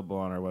be available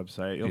on our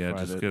website. You'll find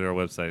just it. go to our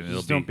website.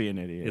 Just don't be an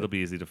idiot. It'll be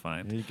easy to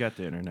find. You got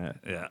the internet.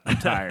 Yeah. I'm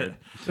tired.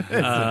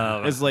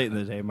 It's late in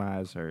the day. My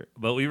eyes hurt.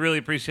 But we really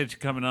appreciate you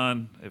coming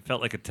on. It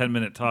felt like a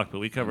 10-minute talk, but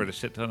we covered a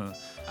shit ton of.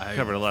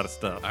 Covered a lot of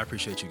stuff. I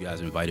appreciate you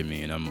guys inviting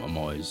me, and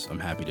I'm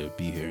happy to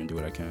be here and do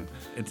what I can.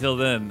 Until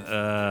then,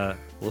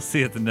 we'll see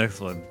you at the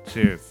next one.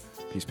 Cheers.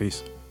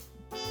 Peace.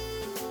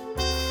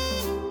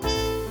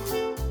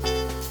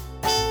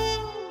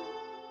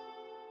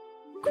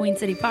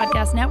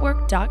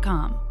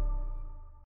 QueenCityPodcastNetwork.com